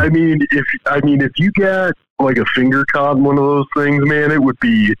 Yeah. I mean, if you got like a finger caught in one of those things, man, it would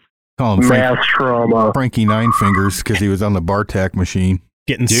be mass trauma. Frankie Nine Fingers, because he was on the Bartak machine.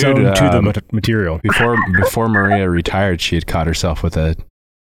 Getting sewn to the material. Before Maria retired, she had caught herself with a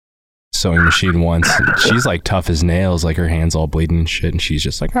sewing machine once. She's like tough as nails, like her hands all bleeding and shit. And she's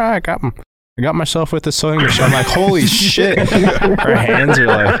just like, I got myself with a sewing machine. I'm like, holy shit. Her hands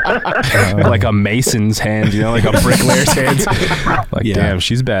are like a mason's hand, like a bricklayer's hands. Like, damn,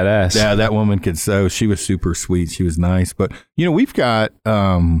 she's badass. Yeah, that woman could sew. She was super sweet. She was nice. But, we've got,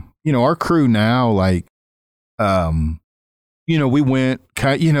 our crew now, like, we went,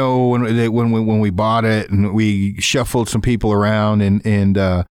 when we bought it, and we shuffled some people around,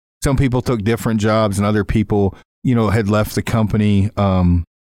 and some people took different jobs, and other people, had left the company.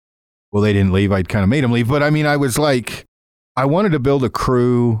 Well, they didn't leave. I'd kind of made them leave. But I mean, I was like, I wanted to build a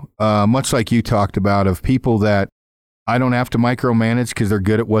crew, much like you talked about, of people that I don't have to micromanage because they're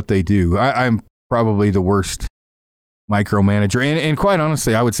good at what they do. I'm probably the worst micromanager. And quite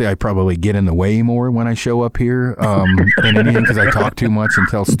honestly, I would say I probably get in the way more when I show up here than anything because I talk too much and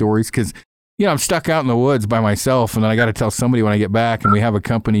tell stories. Because, I'm stuck out in the woods by myself, and then I got to tell somebody when I get back, and we have a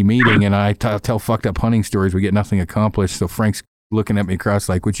company meeting, and I tell fucked up hunting stories. We get nothing accomplished. So Frank's looking at me across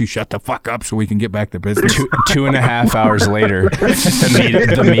like, would you shut the fuck up so we can get back to business? 2.5 hours later,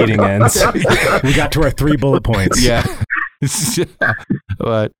 the meeting ends. We got to our 3 bullet points. Yeah.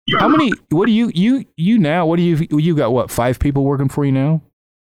 But how many, what do you now, what do you got, what, 5 people working for you now?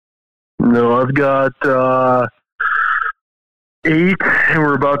 No, I've got 8, and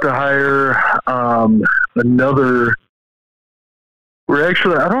we're about to hire another. We're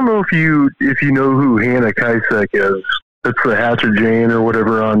actually, I don't know if you know who Hannah Kaisek is. It's the Hatcher Jane or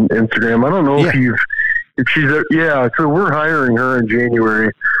whatever on Instagram. I don't know if she's so we're hiring her in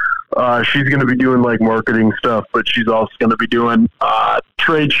January. She's going to be doing like marketing stuff, but she's also going to be doing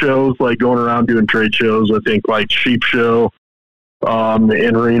trade shows, like going around doing trade shows. I think like Sheep Show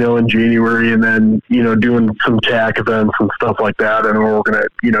in Reno in January, and then doing some TAC events and stuff like that. And we're going to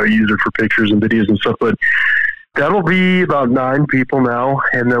use her for pictures and videos and stuff. But that'll be about 9 people now,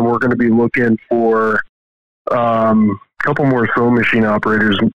 and then we're going to be looking for a couple more sewing machine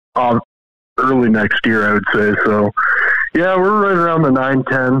operators early next year, I would say. So yeah, we're right around the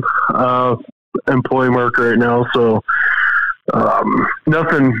 9-10 employee mark right now. So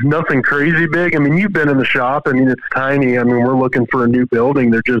nothing crazy big. I mean, you've been in the shop. I mean, it's tiny. I mean, we're looking for a new building.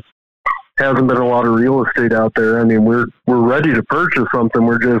 There just hasn't been a lot of real estate out there. I mean, we're ready to purchase something.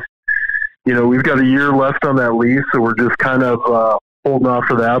 We're just, we've got a year left on that lease, so we're just kind of holding off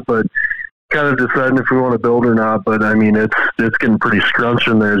for that, but kind of deciding if we want to build or not. But I mean, it's getting pretty scrunched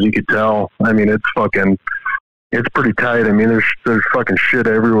in there, as you could tell. I mean, it's pretty tight. I mean, there's fucking shit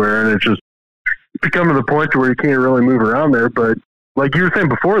everywhere, and it's just becoming to the point to where you can't really move around there. But like you were saying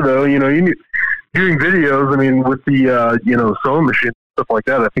before, though, doing videos, I mean, with the sewing machine stuff like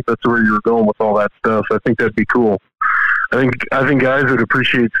that, I think that's where you were going with all that stuff. I think that'd be cool. I think guys would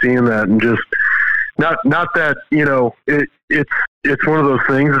appreciate seeing that, and just not that it's one of those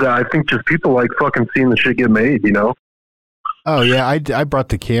things that I think just people like fucking seeing the shit get made. Oh yeah, I brought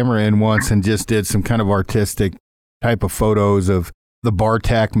the camera in once and just did some kind of artistic type of photos of the bar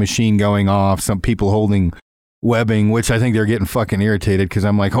tack machine going off, some people holding webbing, which I think they're getting fucking irritated because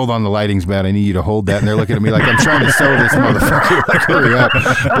I'm like, hold on, the lighting's bad, I need you to hold that, and they're looking at me like I'm trying to sew this motherfucker, like hurry up.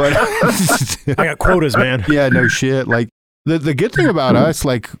 But I got quotas, man. Yeah, no shit. Like the good thing about us,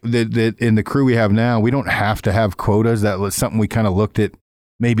 like that in the crew we have now, we don't have to have quotas. That was something we kind of looked at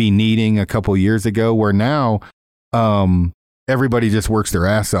maybe needing a couple years ago, where now everybody just works their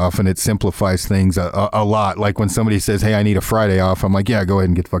ass off, and it simplifies things a lot. Like when somebody says, hey, I need a Friday off, I'm like, yeah, go ahead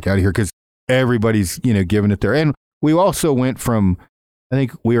and get the fuck out of here, because everybody's giving it there. And we also went from, I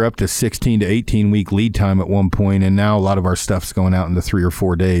think we were up to 16 to 18 week lead time at one point, and now a lot of our stuff's going out in the 3 or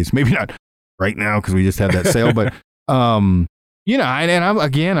 4 days. Maybe not right now because we just had that sale, but and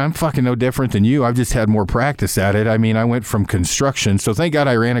I'm fucking no different than you. I've just had more practice at it. I mean, I went from construction, so thank God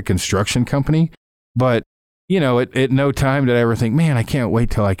I ran a construction company, but at no time did I ever think, man, I can't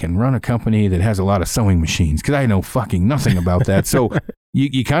wait till I can run a company that has a lot of sewing machines, because I know fucking nothing about that. So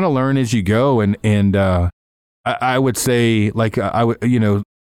you kind of learn as you go, and I would say, like, Colin,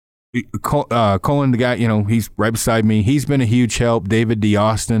 the guy, he's right beside me. He's been a huge help. David D.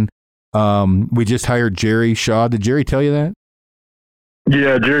 Austin. We just hired Jerry Shaw. Did Jerry tell you that?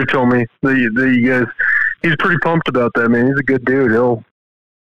 Yeah, Jerry told me that you guys. He's pretty pumped about that, man. He's a good dude.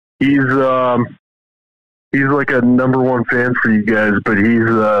 He's like a #1 fan for you guys, but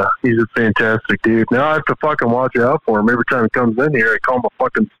he's a fantastic dude. Now I have to fucking watch out for him every time he comes in here. I call him a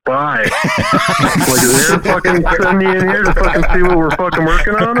fucking spy. Like, is there fucking send me in here to fucking see what we're fucking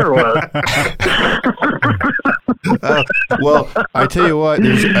working on, or what? Well, I tell you what,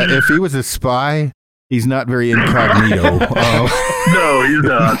 if he was a spy, he's not very incognito. No, he's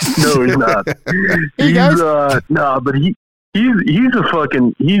not. Hey, guys. But he's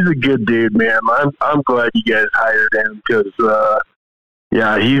a good dude, man. I'm glad you guys hired him, because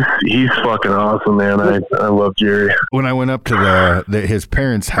he's fucking awesome, man. I love Jerry. When I went up to his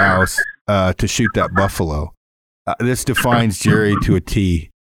parents' house to shoot that buffalo, this defines Jerry to a T.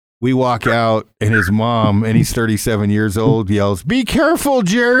 We walk out, and his mom, and he's 37 years old, yells, "Be careful,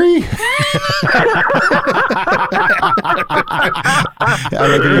 Jerry!" I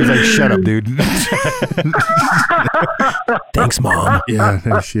look at him, he's like, "Shut up, dude." Thanks, Mom. Yeah,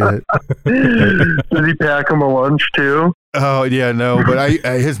 no shit. Does he pack him a lunch too? Oh yeah, no, but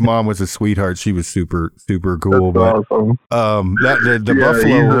his mom was a sweetheart. She was super, super cool. That's but awesome. the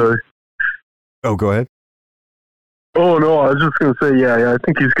buffalo. Oh, go ahead. Oh no, I was just gonna say, yeah, I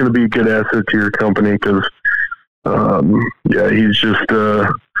think he's gonna be a good asset to your company because, he's just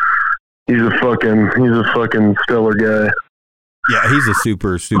he's a fucking stellar guy. Yeah, he's a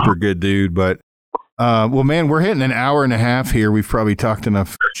super good dude. But well, man, we're hitting an hour and a half here. We've probably talked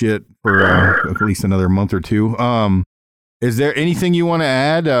enough shit for at least another month or two. Is there anything you want to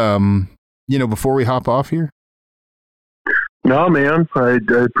add? Before we hop off here. No, man, I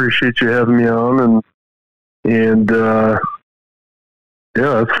appreciate you having me on, and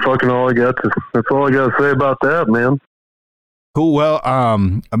that's fucking all I got that's all I got to say about that, man. Cool. Well,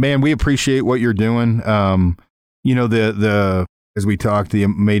 man, we appreciate what you're doing. The as we talked, the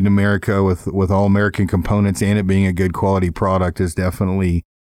Made in America with all American components and it being a good quality product is definitely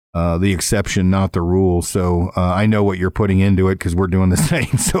the exception, not the rule. So I know what you're putting into it because we're doing the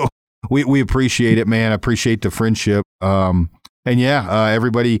same. So we appreciate it, man. I appreciate the friendship.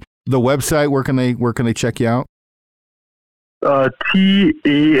 Everybody, the website, where can they check you out?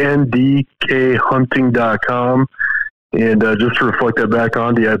 TANDKHunting.com. And just to reflect that back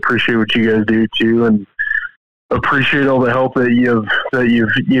onto you, I appreciate what you guys do too, and appreciate all the help that you're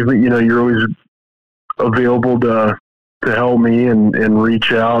always available to help me and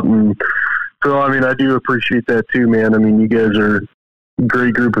reach out. And so, I mean, I do appreciate that too, man. I mean, you guys are a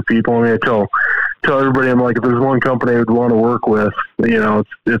great group of people. I mean, I tell everybody, I'm like, if there's one company I would want to work with,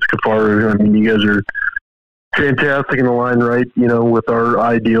 it's Kifaru. I mean, you guys are fantastic and aligned right, with our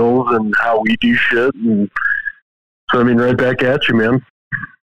ideals and how we do shit. And so, I mean, right back at you, man.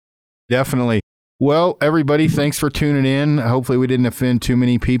 Definitely. Well, everybody, thanks for tuning in. Hopefully we didn't offend too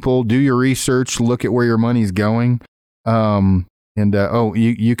many people. Do your research, look at where your money's going. You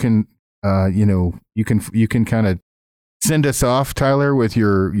can kind of send us off, Tyler, with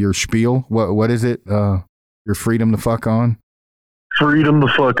your spiel. What is it? Your freedom to fuck on? Freedom to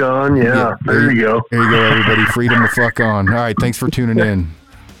fuck on, yeah. There you go. There you go, everybody. Freedom to fuck on. All right, thanks for tuning in.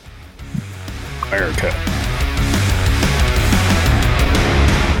 America.